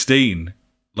 16.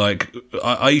 Like,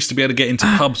 I used to be able to get into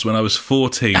pubs when I was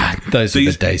 14. Those are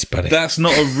the days, buddy. That's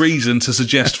not a reason to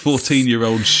suggest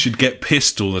 14-year-olds should get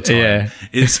pissed all the time. Yeah.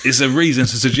 It's a reason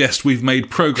to suggest we've made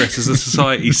progress as a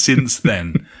society since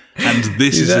then. And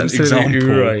this is an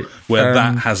example where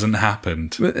that hasn't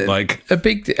happened. Like, a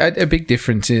big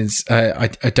difference is I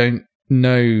don't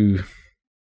know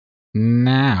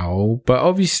now, but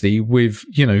obviously with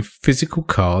physical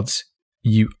cards,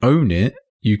 you own it,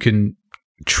 you can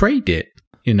trade it.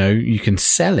 you can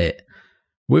sell it.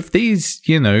 With these,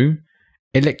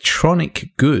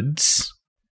 electronic goods,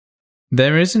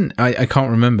 there isn't. I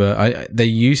can't remember. There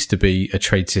used to be a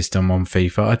trade system on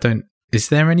FIFA. Is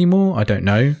there anymore? I don't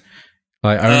know.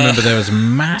 Like, I remember there was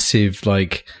massive,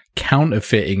 like,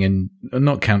 counterfeiting and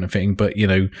not counterfeiting, but,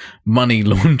 money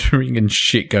laundering and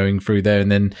shit going through there.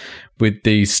 And then with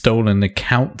the stolen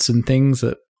accounts and things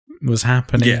that was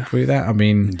happening through that. I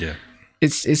mean,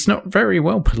 it's not very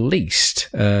well policed,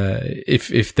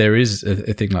 if there is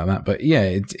a thing like that. But yeah,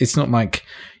 it's not like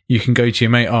you can go to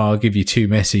your mate, I'll give you 2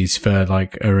 Messis for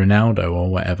like a Ronaldo or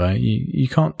whatever. You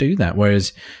can't do that.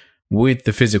 Whereas with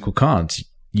the physical cards,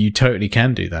 you totally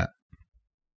can do that.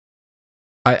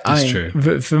 That's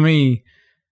true. For me,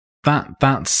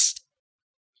 that's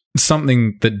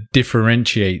something that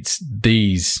differentiates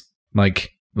these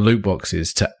like loot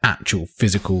boxes to actual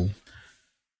physical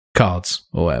cards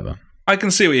or whatever. I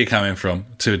can see where you're coming from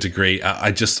to a degree.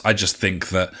 I just think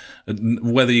that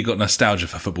whether you got nostalgia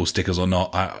for football stickers or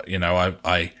not,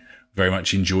 I very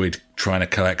much enjoyed trying to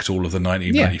collect all of the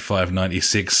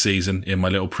 1995-96 season in my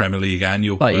little Premier League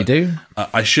annual. Like you do.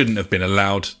 I shouldn't have been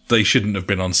allowed. They shouldn't have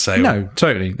been on sale. No,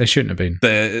 totally. They shouldn't have been.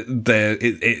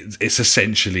 It's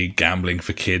essentially gambling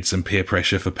for kids and peer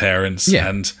pressure for parents. Yeah.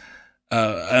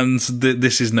 And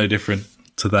this is no different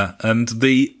to that. And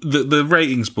the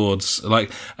ratings boards,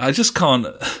 like, I just can't.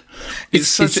 It's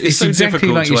so exactly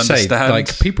difficult like to you understand. say.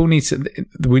 Like, people we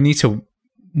need to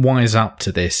wise up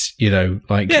to this,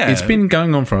 it's been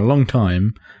going on for a long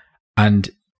time, and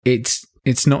it's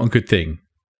not a good thing.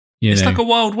 It's like a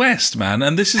Wild West, man.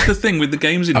 And this is the thing with the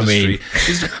games industry: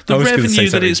 is the revenue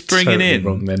that it's bringing totally in.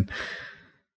 Wrong, then.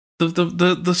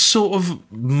 The sort of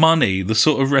money, the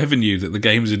sort of revenue that the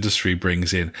games industry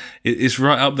brings in is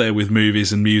right up there with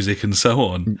movies and music and so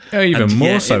on. Even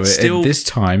more so at this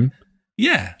time.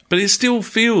 Yeah, but it still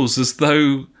feels as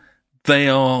though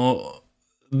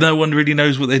no one really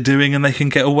knows what they're doing and they can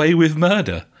get away with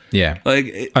murder. Yeah.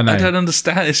 Like, I don't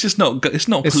understand. It's just not policed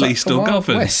like or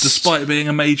governed, West. despite being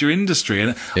a major industry.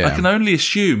 And I can only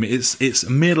assume it's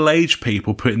middle-aged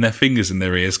people putting their fingers in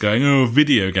their ears going, oh,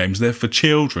 video games, they're for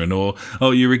children, or,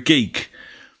 oh, you're a geek.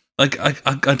 Like,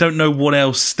 I don't know what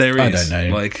else there is. I don't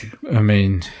know. Like, I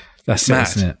mean, that's it,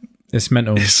 isn't it? It's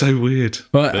mental. It's so weird.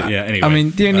 But yeah, anyway. I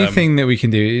mean, the only thing that we can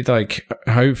do, like,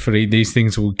 hopefully these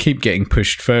things will keep getting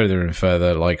pushed further and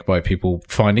further, like, by people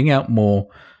finding out more.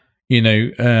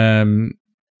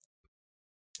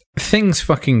 Things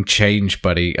fucking change,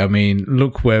 buddy. I mean,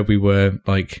 look where we were,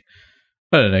 like,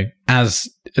 I don't know, as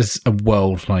a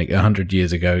world, like, 100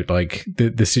 years ago, like,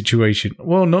 the situation,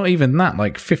 well, not even that,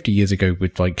 like, 50 years ago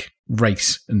with, like,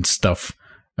 race and stuff,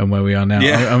 and where we are now.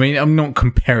 Yeah. I mean, I'm not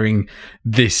comparing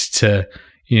this to,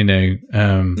 no,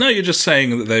 you're just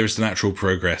saying that there is natural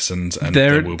progress, and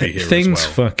there will be here things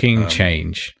as well. Fucking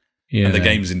change. And the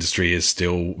games industry is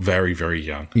still very, very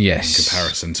young. Yes. In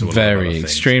comparison to a lot of very, other things.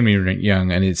 extremely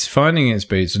young. And it's finding its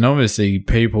boots. And obviously,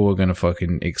 people are going to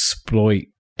fucking exploit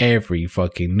every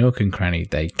fucking nook and cranny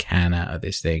they can out of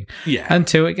this thing. Yeah.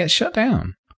 Until it gets shut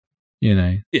down.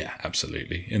 Yeah,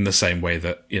 absolutely. In the same way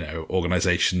that,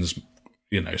 organizations,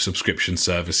 subscription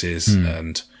services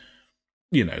and,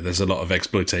 there's a lot of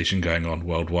exploitation going on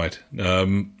worldwide.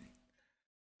 It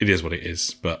is what it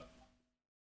is, but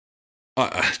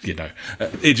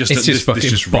it's just fucking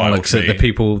bollocks that the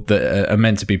people that are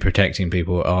meant to be protecting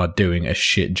people are doing a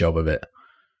shit job of it.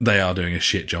 They are doing a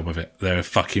shit job of it. They're a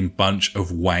fucking bunch of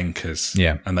wankers.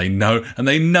 Yeah. And they know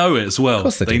it as well. Of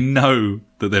course they know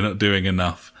that they're not doing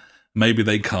enough. Maybe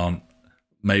they can't.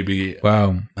 Maybe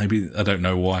I don't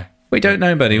know why. We don't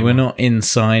know, buddy. We're not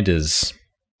insiders.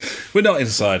 We're not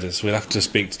insiders. We'll have to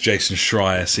speak to Jason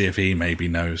Schreier, see if he maybe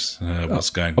knows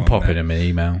what's going on. I'll pop him an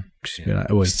email. Just be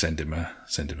like, send him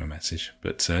a message.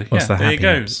 But there you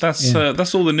go. That's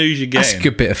all the news you get. That's a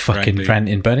good bit of fucking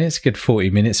ranting, buddy. It's a good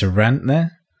 40 minutes of rant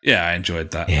there. Yeah, I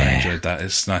enjoyed that.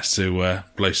 It's nice to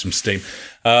blow some steam.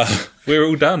 We're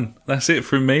all done. That's it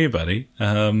from me, buddy.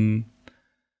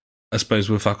 I suppose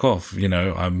we'll fuck off.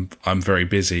 I'm very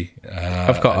busy.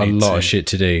 I've got a lot of shit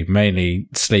to do, mainly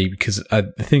sleep, because I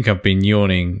think I've been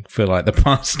yawning for like the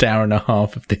past hour and a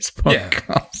half of this podcast.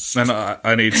 Yeah. And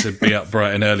I need to be up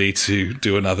bright and early to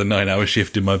do another 9-hour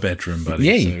shift in my bedroom, buddy.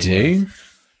 Yeah, you do.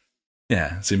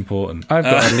 Yeah, it's important. I've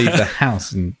got to leave the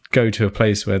house and go to a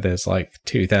place where there's like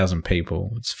 2,000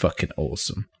 people. It's fucking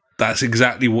awesome. That's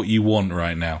exactly what you want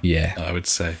right now. Yeah. I would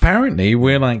say. Apparently,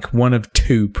 we're like one of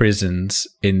 2 prisons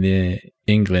in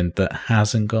England that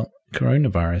hasn't got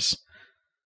coronavirus.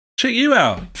 Check you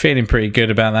out. Feeling pretty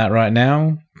good about that right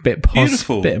now.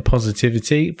 Beautiful. Bit of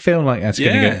positivity. Feel like that's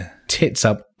going to go tits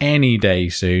up any day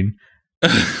soon. to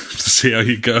see how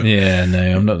you go. Yeah,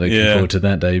 no, I'm not looking forward to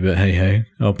that day, but hey ho,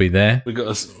 I'll be there. We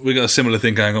got a similar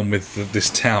thing going on with this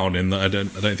town in that I don't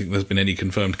think there's been any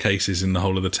confirmed cases in the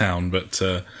whole of the town, but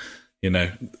the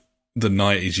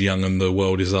night is young and the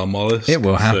world is our mollusk. It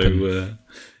will happen. So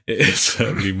it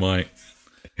certainly might.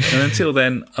 And until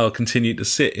then, I'll continue to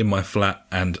sit in my flat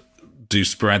and do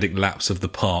sporadic laps of the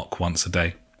park once a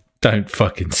day. Don't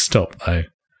fucking stop, though.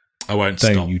 I won't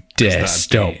stop. Don't you dare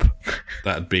stop.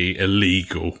 That'd be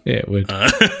illegal. Yeah, it would.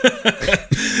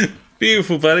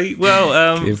 Beautiful, buddy.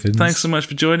 Well, thanks so much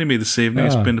for joining me this evening.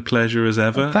 It's been a pleasure as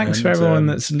ever. Well, thanks for everyone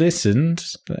that's listened.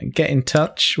 Get in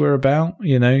touch. We're about,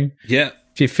 Yeah.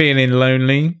 If you're feeling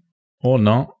lonely or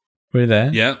not, we're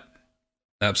there. Yeah.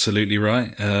 Absolutely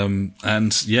right.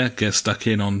 Get stuck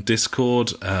in on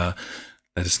Discord.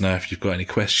 Let us know if you've got any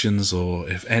questions or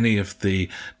if any of the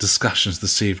discussions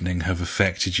this evening have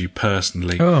affected you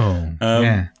personally.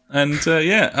 Yeah. And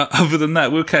other than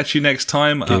that, we'll catch you next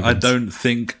time. I don't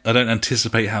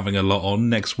anticipate having a lot on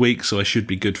next week, so I should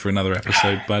be good for another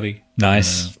episode, buddy.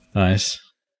 Nice. I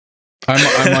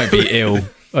might be ill.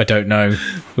 I don't know.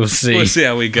 We'll see. We'll see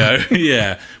how we go.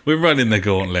 Yeah, we're running the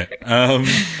gauntlet.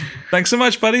 Thanks so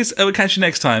much, buddies. We'll catch you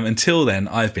next time. Until then,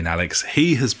 I've been Alex.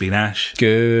 He has been Ash.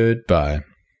 Goodbye.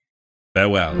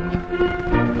 Farewell.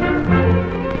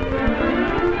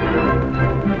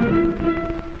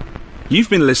 You've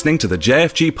been listening to the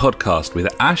JfG podcast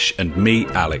with Ash and me,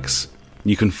 Alex.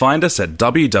 You can find us at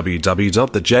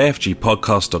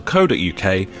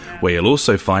www.thejfgpodcast.co.uk, where you'll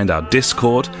also find our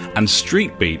Discord and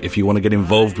Street Beat if you want to get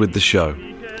involved with the show.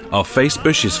 Our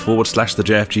Facebook is /the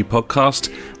JfG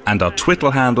podcast, and our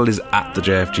Twitter handle is @the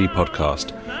JfG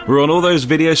podcast. We're on all those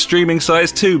video streaming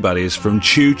sites too, buddies, from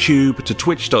TubeTube to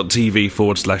twitch.tv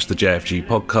 /the JfG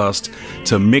podcast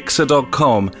to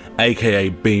mixer.com, aka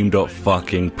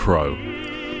beam.fucking-pro.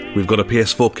 We've got a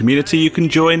PS4 community you can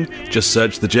join. Just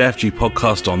search the JfG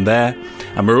podcast on there.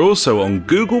 And we're also on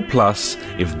Google Plus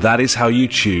if that is how you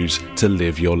choose to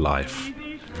live your life.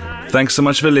 Thanks so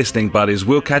much for listening, buddies.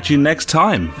 We'll catch you next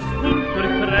time.